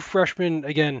true freshman,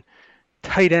 again,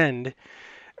 tight end,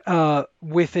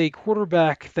 with a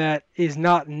quarterback that is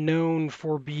not known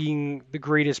for being the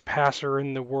greatest passer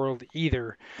in the world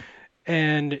either.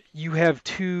 And you have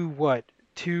two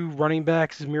running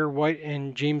backs, Zamir White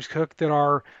and James Cook, that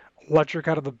are electric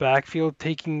out of the backfield,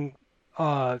 taking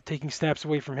snaps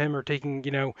away from him or taking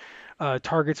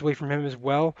targets away from him as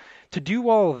well. To do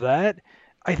all of that,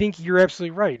 I think you're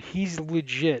absolutely right. He's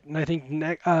legit, and I think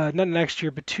not next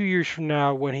year, but 2 years from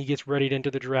now, when he gets ready to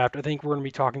enter the draft, I think we're going to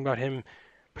be talking about him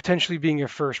potentially being a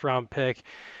first-round pick.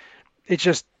 It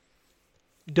just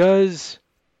does.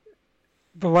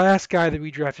 The last guy that we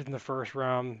drafted in the first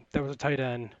round that was a tight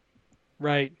end,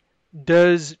 right?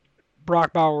 Does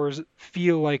Brock Bowers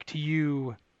feel like to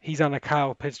you he's on a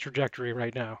Kyle Pitts trajectory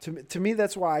right now? To me,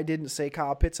 that's why I didn't say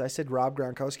Kyle Pitts. I said Rob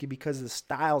Gronkowski because the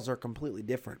styles are completely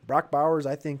different. Brock Bowers,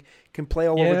 I think, can play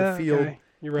all over the field. Okay.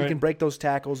 You're right. He can break those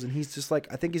tackles, and he's just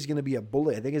like, I think he's going to be a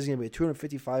bullet. I think he's going to be a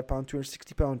 255-pound,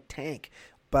 260-pound tank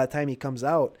by the time he comes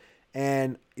out.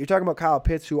 And you're talking about Kyle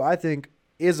Pitts, who I think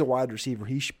is a wide receiver.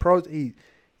 He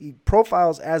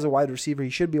profiles as a wide receiver.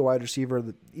 He should be a wide receiver.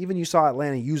 Even you saw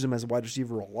Atlanta use him as a wide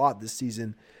receiver a lot this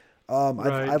season.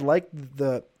 Right. I like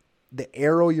the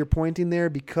arrow you're pointing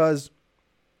there because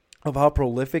of how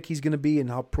prolific he's going to be and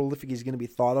how prolific he's going to be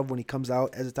thought of when he comes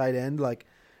out as a tight end. Like,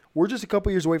 we're just a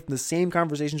couple years away from the same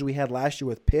conversations we had last year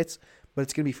with Pitts, but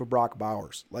it's going to be for Brock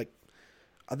Bowers. Like,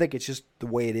 I think it's just the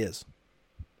way it is.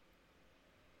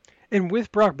 And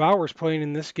with Brock Bowers playing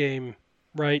in this game,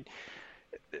 right,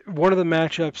 one of the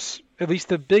matchups, at least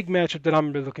the big matchup that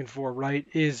I'm looking for, right,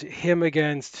 is him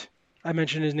against I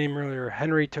mentioned his name earlier,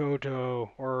 Henry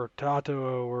Toto or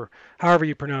Tato or however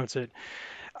you pronounce it.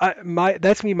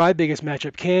 That's me my biggest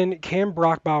matchup. Can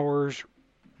Brock Bowers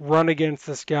run against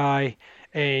this guy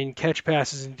and catch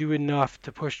passes and do enough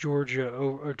to push Georgia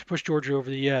over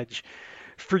the edge?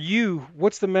 For you,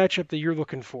 what's the matchup that you're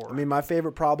looking I for? mean, my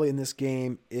favorite probably in this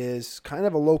game is kind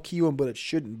of a low-key one, but it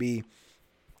shouldn't be.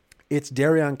 It's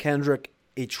Darion Kendrick,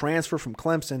 a transfer from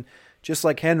Clemson. Just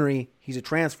like Henry, he's a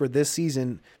transfer this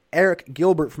season. Eric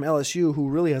Gilbert from LSU, who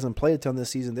really hasn't played a ton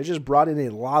this season. They just brought in a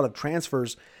lot of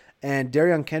transfers, and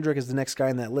Darion Kendrick is the next guy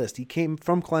on that list. He came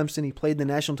from Clemson. He played the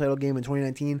national title game in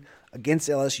 2019 against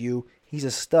LSU. He's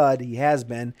a stud. He has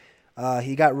been.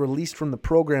 He got released from the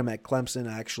program at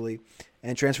Clemson, actually,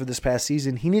 and transferred this past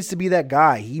season. He needs to be that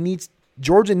guy.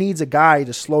 Georgia needs a guy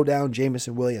to slow down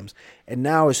Jamison Williams. And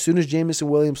now, as soon as Jamison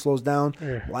Williams slows down,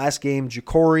 last game,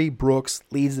 Ja'Cory Brooks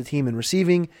leads the team in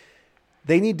receiving.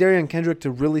 They need Darion Kendrick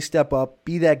to really step up,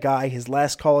 be that guy, his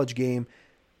last college game.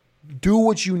 Do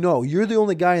what you know. You're the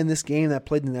only guy in this game that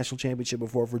played in the national championship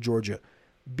before for Georgia.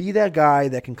 Be that guy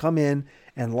that can come in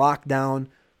and lock down,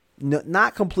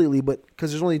 not completely, but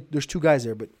because there's two guys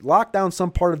there, but lock down some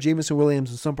part of Jamison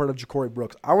Williams and some part of Ja'Cory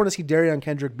Brooks. I want to see Darion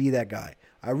Kendrick be that guy.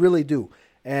 I really do.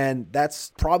 And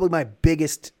that's probably my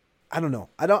biggest, I don't know.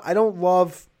 I don't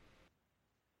love.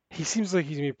 He seems like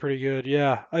he's gonna be pretty good.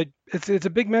 Yeah, it's a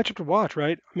big matchup to watch,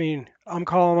 right? I mean, I'm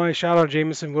calling my shot on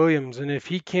Jamison Williams, and if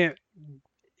he can't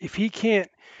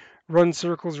run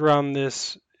circles around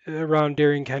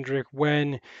Darian Kendrick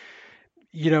when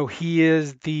he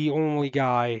is the only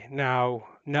guy now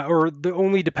or the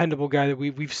only dependable guy that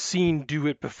we've seen do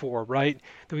it before, right?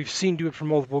 That we've seen do it for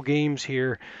multiple games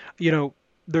here. You know,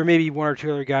 there may be one or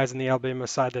two other guys on the Alabama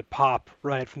side that pop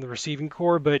right from the receiving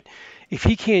core, but if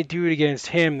he can't do it against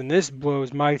him, then this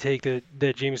blows my take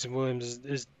that Jameson Williams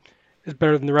is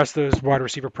better than the rest of those wide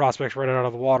receiver prospects right out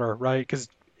of the water, right? Because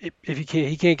if he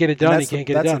can't get it And done, he can't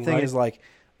get it that's done, the thing right? is like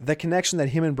the connection that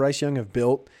him and Bryce Young have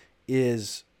built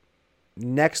is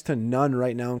next to none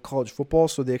right now in college football.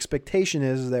 So the expectation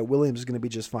is that Williams is going to be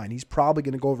just fine. He's probably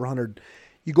going to go over 100.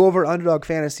 You go over Underdog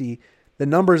Fantasy, the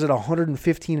number is at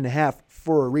 115.5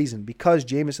 for a reason, because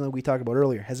Jameson, like we talked about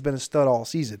earlier, has been a stud all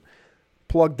season.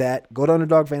 Plug that. Go to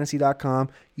UnderdogFantasy.com.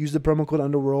 Use the promo code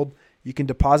Underworld. You can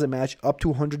deposit match up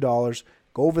to $100.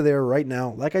 Go over there right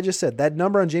now. Like I just said, that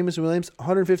number on Jameson Williams,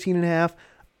 115.5.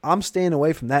 I'm staying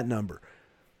away from that number.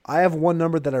 I have one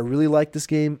number that I really like this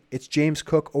game. It's James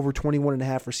Cook over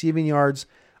 21.5 receiving yards.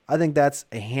 I think that's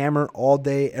a hammer all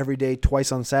day, every day,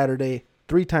 twice on Saturday,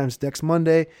 3 times next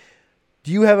Monday.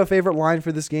 Do you have a favorite line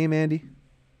for this game, Andy?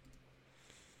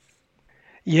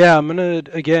 Yeah, I'm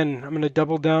gonna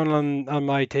double down on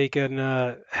my take, and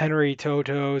Henry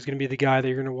Toto is gonna be the guy that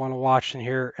you're gonna want to watch in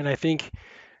here, and I think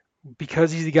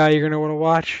because he's the guy you're gonna want to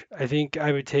watch, I think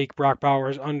I would take Brock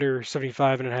Bowers under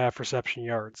 75.5 reception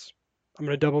yards. I'm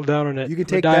gonna double down on it. You can I'm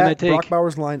gonna take die on that that. Brock take.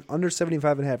 Bowers line under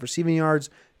 75.5 receiving yards.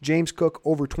 James Cook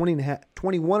over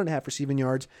 21.5 receiving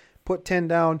yards. Put 10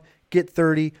 down. Get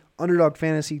 30.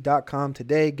 UnderdogFantasy.com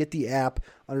today. Get the app,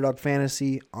 Underdog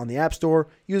Fantasy, on the App Store.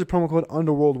 Use the promo code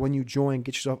Underworld when you join.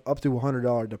 Get yourself up to a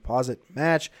 $100 deposit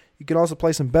match. You can also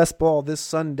play some best ball this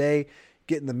Sunday.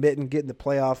 Get in the mitten, get in the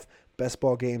playoff, best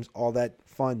ball games, all that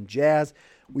fun jazz.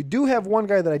 We do have one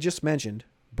guy that I just mentioned,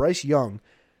 Bryce Young,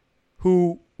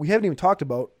 who we haven't even talked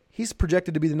about. He's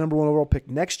projected to be the number 1 overall pick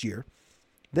next year.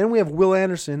 Then we have Will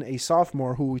Anderson, a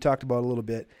sophomore, who we talked about a little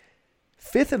bit.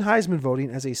 5th in Heisman voting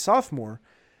as a sophomore.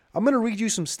 I'm going to read you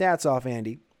some stats off,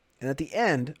 Andy. And at the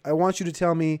end, I want you to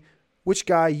tell me which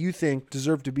guy you think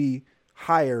deserved to be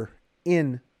higher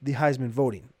in the Heisman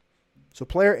voting. So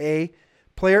player A,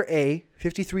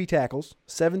 53 tackles,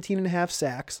 17.5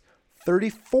 sacks,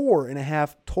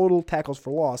 34.5 total tackles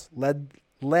for loss,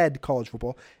 led college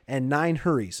football, and 9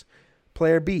 hurries.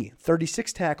 Player B,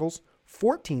 36 tackles,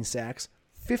 14 sacks,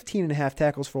 15.5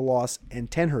 tackles for loss,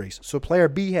 and 10 hurries. So player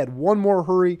B had one more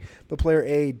hurry, but player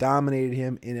A dominated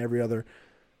him in every other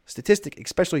statistic,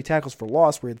 especially tackles for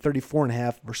loss, where he had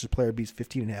 34.5 versus player B's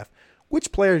 15.5.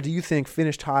 Which player do you think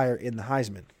finished higher in the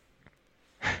Heisman?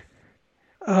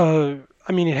 I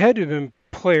mean, it had to have been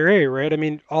player A, right? I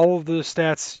mean, all of the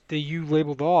stats that you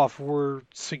labeled off were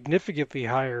significantly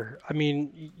higher. I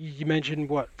mean, you mentioned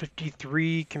what,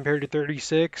 53 compared to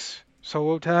 36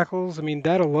 solo tackles? I mean,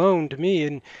 that alone to me,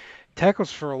 and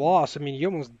tackles for a loss, I mean,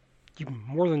 you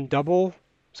more than double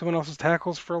someone else's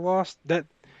tackles for a loss. That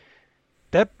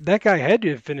guy had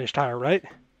to have finished higher, right?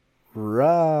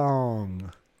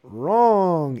 Wrong.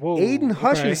 Aiden Whoa, okay.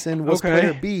 Hutchinson was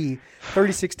player B,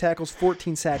 36 tackles,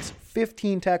 14 sacks,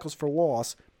 15 tackles for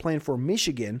loss, playing for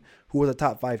Michigan, who was a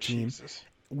top 5 team. Jesus.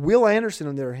 Will Anderson,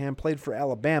 on the other hand, played for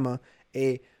Alabama,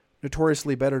 a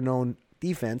notoriously better known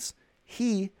defense.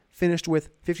 He finished with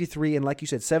 53 and, like you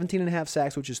said, 17 and a half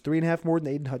sacks, which is 3.5 more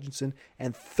than Aiden Hutchinson,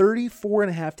 and 34 and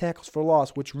a half tackles for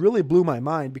loss, which really blew my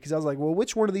mind because I was like, well,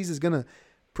 which one of these is going to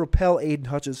propel Aiden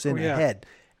Hutchinson ahead?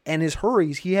 And his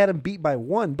hurries, he had him beat by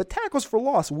one. But tackles for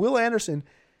loss, Will Anderson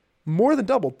more than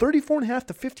doubled, 34 and a half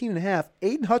to 15 and a half.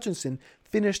 Aiden Hutchinson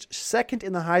finished second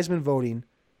in the Heisman voting.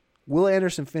 Will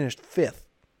Anderson finished fifth.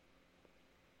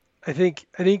 I think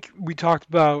we talked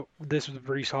about this with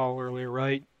Brees Hall earlier,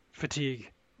 right? Fatigue.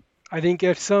 I think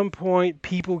at some point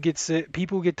people get sick,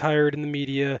 people get tired in the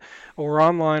media or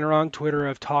online or on Twitter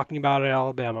of talking about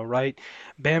Alabama, right?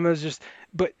 Bama's just,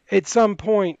 but at some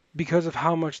point, because of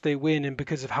how much they win and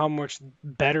because of how much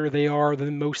better they are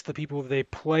than most of the people they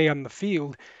play on the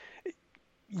field,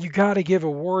 you got to give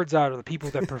awards out of the people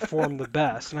that perform the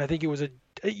best. And I think it was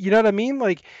you know what I mean?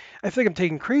 Like, I think I'm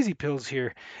taking crazy pills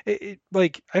here.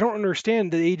 Like, I don't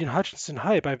understand the Aiden Hutchinson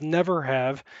hype. I've never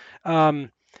have.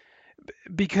 Um,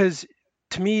 because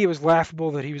to me it was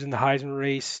laughable that he was in the Heisman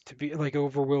race to be like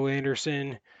over Will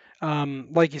Anderson.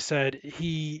 Like you said,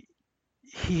 he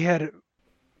had a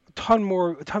ton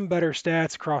better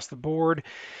stats across the board.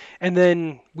 And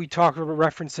then we talked about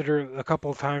referenced it a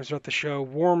couple of times throughout the show.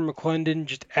 Warren McClendon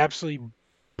just absolutely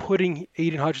putting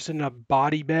Aiden Hutchinson in a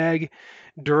body bag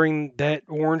during that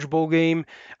Orange Bowl game.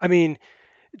 I mean,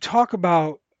 talk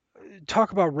about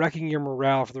wrecking your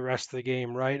morale for the rest of the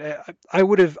game, right? I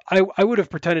would have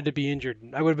pretended to be injured.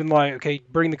 I would have been like, okay,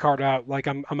 bring the card out, like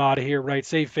I'm out of here, right?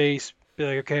 Save face, be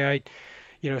like, okay,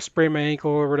 I sprained my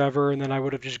ankle or whatever, and then I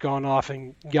would have just gone off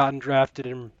and gotten drafted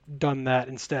and done that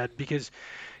instead. Because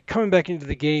coming back into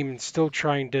the game and still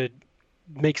trying to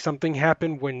make something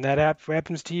happen when that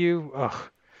happens to you, ugh,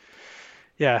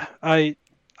 yeah, I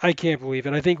can't believe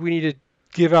it. I think we need to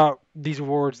give out these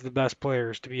awards to the best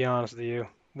players, to be honest with you,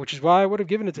 which is why I would have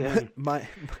given it to him.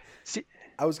 See,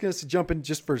 I was going to jump in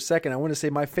just for a second. I want to say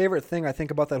my favorite thing I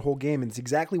think about that whole game, and it's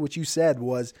exactly what you said,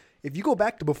 was if you go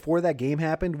back to before that game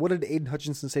happened, what did Aiden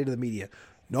Hutchinson say to the media?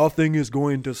 Nothing is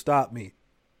going to stop me.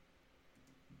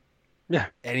 Yeah.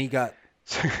 And he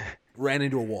ran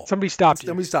into a wall. Somebody stopped you.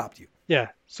 Somebody stopped you. Yeah.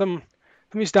 Somebody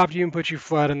stopped you and put you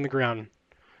flat on the ground.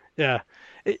 Yeah.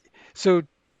 So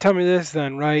tell me this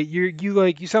then, right? You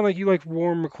sound like you like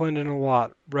Warren McClendon a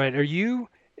lot, right? Are you,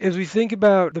 as we think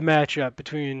about the matchup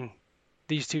between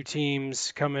these two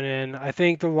teams coming in, I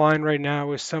think the line right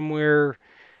now is somewhere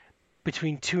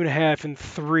between 2.5 and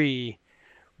 3.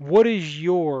 What is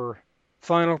your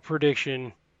final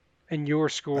prediction and your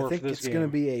score for this game? I think it's going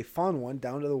to be a fun one,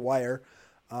 down to the wire.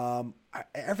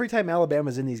 Every time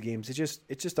Alabama's in these games, it's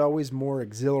just always more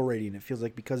exhilarating. It feels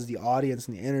like because the audience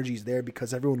and the energy is there,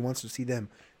 because everyone wants to see them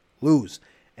lose.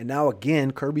 And now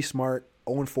again, Kirby Smart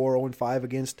 0-4, 0-5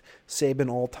 against Saban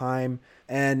all time.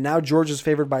 And now Georgia's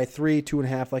favored by 3,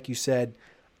 2.5, like you said.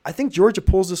 I think Georgia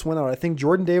pulls this one out. I think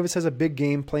Jordan Davis has a big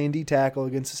game playing D tackle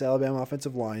against this Alabama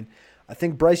offensive line. I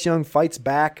think Bryce Young fights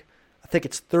back. I think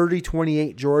it's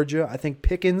 30-28 Georgia. I think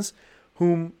Pickens,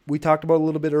 whom we talked about a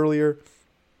little bit earlier,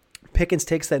 Pickens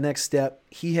takes that next step.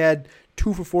 He had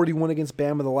 2 for 41 against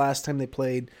Bama the last time they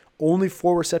played. Only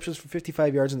 4 receptions for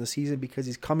 55 yards in the season because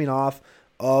he's coming off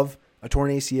of a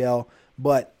torn ACL.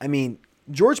 But, I mean,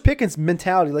 George Pickens'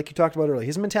 mentality, like you talked about earlier,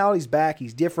 his mentality's back.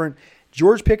 He's different.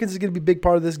 George Pickens is going to be a big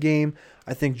part of this game.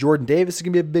 I think Jordan Davis is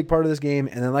going to be a big part of this game.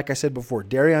 And then, like I said before,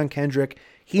 Darion Kendrick,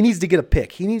 he needs to get a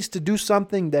pick. He needs to do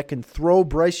something that can throw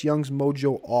Bryce Young's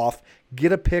mojo off,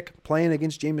 get a pick playing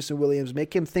against Jamison Williams,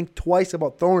 make him think twice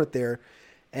about throwing it there,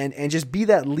 and just be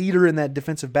that leader in that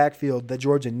defensive backfield that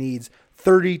Georgia needs.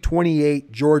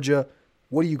 30-28 Georgia.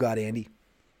 What do you got, Andy?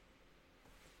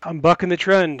 I'm bucking the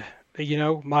trend.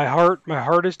 My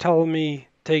heart is telling me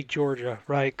take Georgia,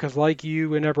 right? Because like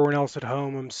you and everyone else at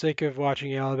home, I'm sick of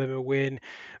watching Alabama win.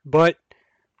 But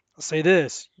I'll say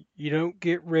this, you don't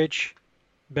get rich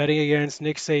betting against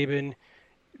Nick Saban.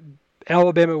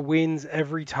 Alabama wins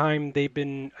every time they've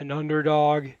been an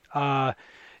underdog. I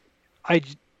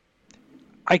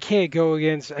can't go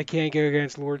against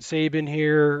Lord Saban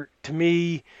here. To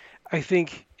me, I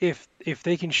think if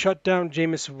they can shut down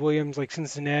Jamison Williams like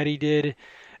Cincinnati did,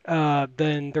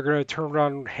 then they're going to turn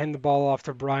around and hand the ball off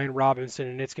to Brian Robinson,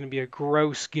 and it's going to be a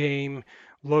gross game,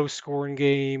 low-scoring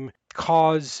game,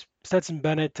 cause Stetson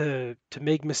Bennett to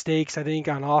make mistakes, I think,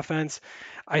 on offense.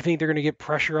 I think they're going to get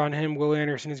pressure on him. Will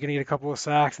Anderson is going to get a couple of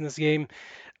sacks in this game.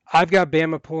 I've got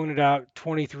Bama pulling it out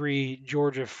 23,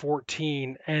 Georgia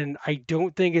 14, and I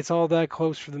don't think it's all that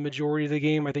close for the majority of the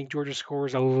game. I think Georgia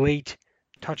scores a late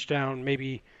touchdown,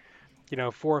 maybe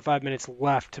 4 or 5 minutes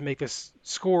left to make this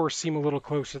score seem a little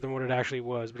closer than what it actually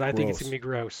was. But I think it's gonna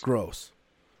Gross. be gross.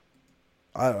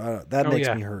 Gross. That Oh makes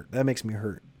yeah. me hurt. That makes me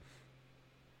hurt.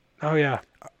 Oh yeah.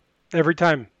 Every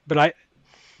time. But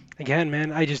again,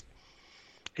 man,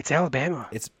 it's Alabama.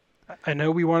 It's I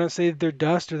know we want to say that they're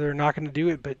dust or they're not going to do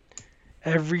it, but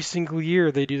every single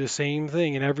year they do the same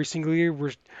thing, and every single year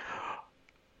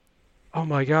oh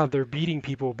my God, they're beating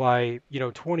people by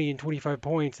 20 and 25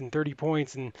 points and 30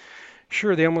 points, and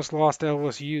sure they almost lost to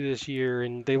LSU this year,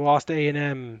 and they lost to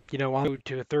A&M, on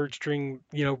to a third string,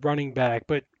 running back,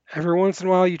 but every once in a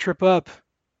while you trip up.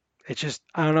 It's just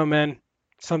I don't know, man,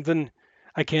 something.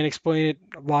 I can't explain it.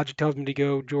 Logic tells me to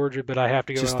go Georgia, but I have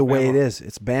to go just the way it Alabama. is.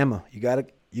 It's Bama. You gotta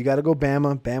go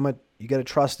Bama. Bama. You gotta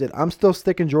trust it. I'm still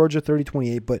sticking Georgia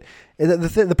 30-28, but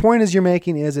the point is you're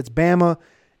making is it's Bama,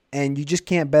 and you just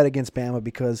can't bet against Bama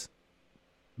because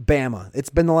Bama. It's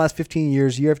been the last 15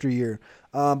 years, year after year.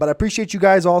 But I appreciate you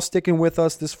guys all sticking with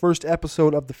us this first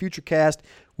episode of the Future Cast.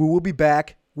 We will be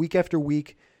back week after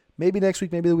week, maybe next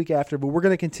week, maybe the week after, but we're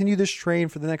going to continue this train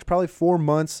for the next probably 4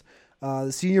 months.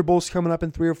 The Senior Bowl's coming up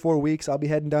in 3 or 4 weeks. I'll be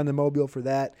heading down to Mobile for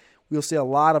that. We'll see a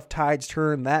lot of tides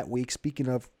turn that week. Speaking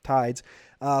of tides,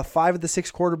 5 of the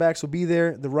 6 quarterbacks will be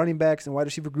there. The running backs and wide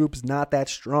receiver group is not that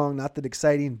strong, not that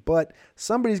exciting, but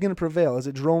somebody's going to prevail. Is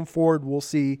it Jerome Ford? We'll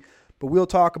see. But we'll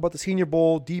talk about the Senior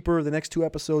Bowl deeper the next 2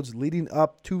 episodes leading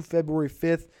up to February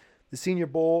 5th. The Senior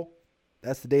Bowl,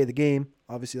 that's the day of the game,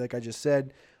 obviously, like I just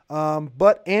said.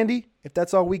 But Andy, if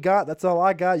that's all we got, that's all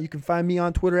I got. You can find me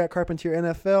on Twitter at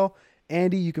CarpentierNFL.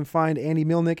 Andy, you can find Andy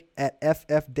Milnick at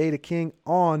FFDataKing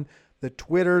on the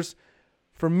Twitters.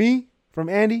 From me, from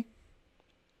Andy,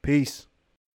 peace.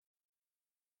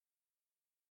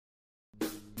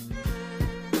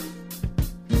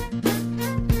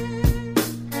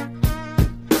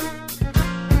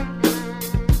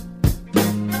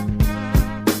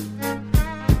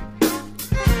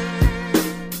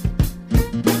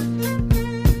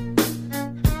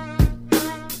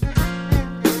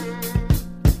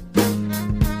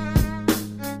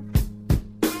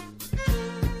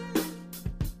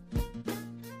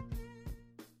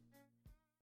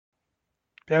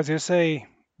 Yeah, I was gonna say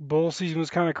bowl season was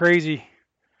kind of crazy,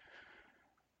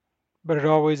 but it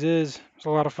always is. It's a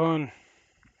lot of fun.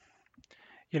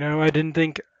 I didn't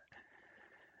think.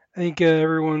 I think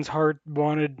everyone's heart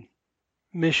wanted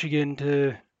Michigan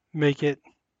to make it,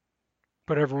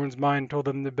 but everyone's mind told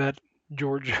them to bet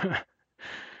Georgia.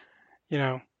 you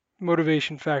know,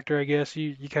 Motivation factor, I guess.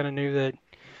 You kind of knew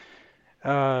that.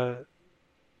 Uh,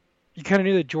 you kind of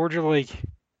knew that Georgia, like,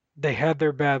 they had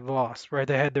their bad loss, right?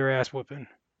 They had their ass whooping,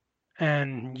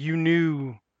 and you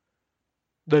knew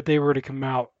that they were to come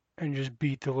out and just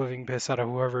beat the living piss out of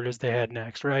whoever it is they had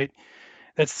next, right?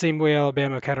 That's the same way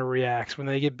Alabama kind of reacts when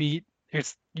they get beat.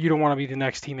 It's you don't want to be the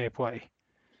next team they play.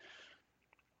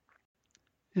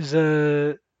 Is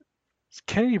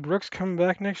Kennedy Brooks coming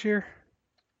back next year?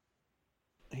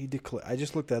 He declared. I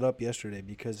just looked that up yesterday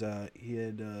because he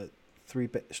had three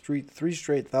straight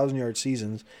 1,000-yard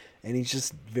seasons, and he's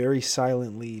just very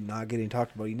silently not getting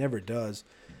talked about. He never does,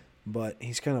 but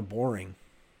he's kind of boring.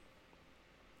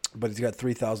 But he's got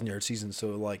 3,000-yard seasons, so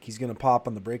like he's gonna pop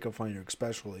on the breakup finder,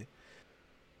 especially.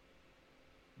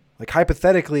 Like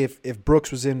hypothetically, if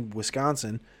Brooks was in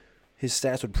Wisconsin, his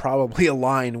stats would probably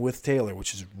align with Taylor,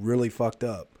 which is really fucked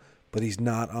up. But he's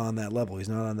not on that level. He's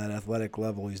not on that athletic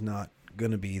level. He's not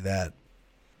gonna be that.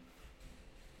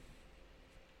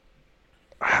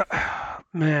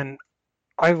 Man,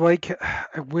 I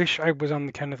wish I was on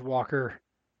the Kenneth Walker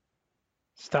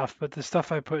stuff, but the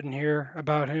stuff I put in here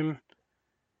about him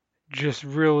just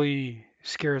really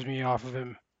scares me off of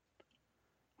him.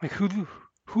 Like who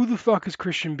the fuck is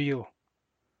Christian Bale?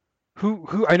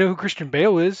 Who I know who Christian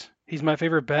Bale is. He's my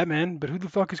favorite Batman, but who the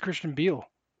fuck is Christian Bale?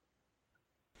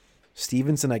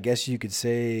 Stevenson, I guess you could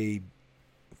say,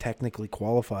 technically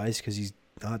qualifies because he's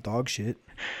not dog shit.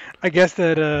 I guess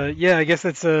that yeah, I guess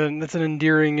that's an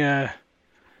endearing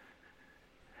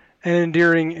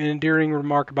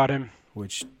remark about him.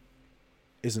 Which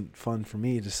isn't fun for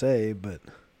me to say, but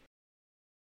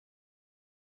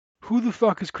Who the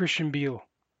fuck is Christian Bale?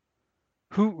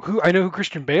 Who I know who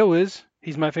Christian Bale is.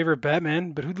 He's my favorite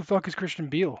Batman, but who the fuck is Christian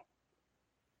Bale?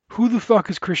 Who the fuck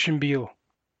is Christian Bale?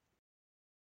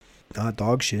 not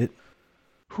dog shit.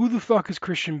 Who the fuck is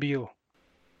Christian Bale?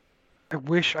 I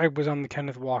wish I was on the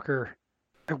Kenneth Walker.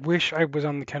 I wish I was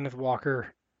on the Kenneth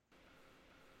Walker.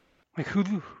 Like who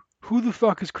the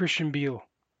fuck is Christian Bale?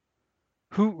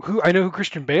 Who I know who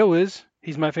Christian Bale is.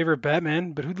 He's my favorite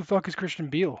Batman, but who the fuck is Christian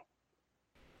Bale?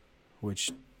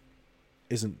 Which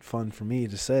isn't fun for me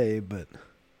to say, but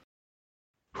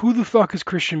Who the fuck is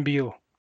Christian Bale?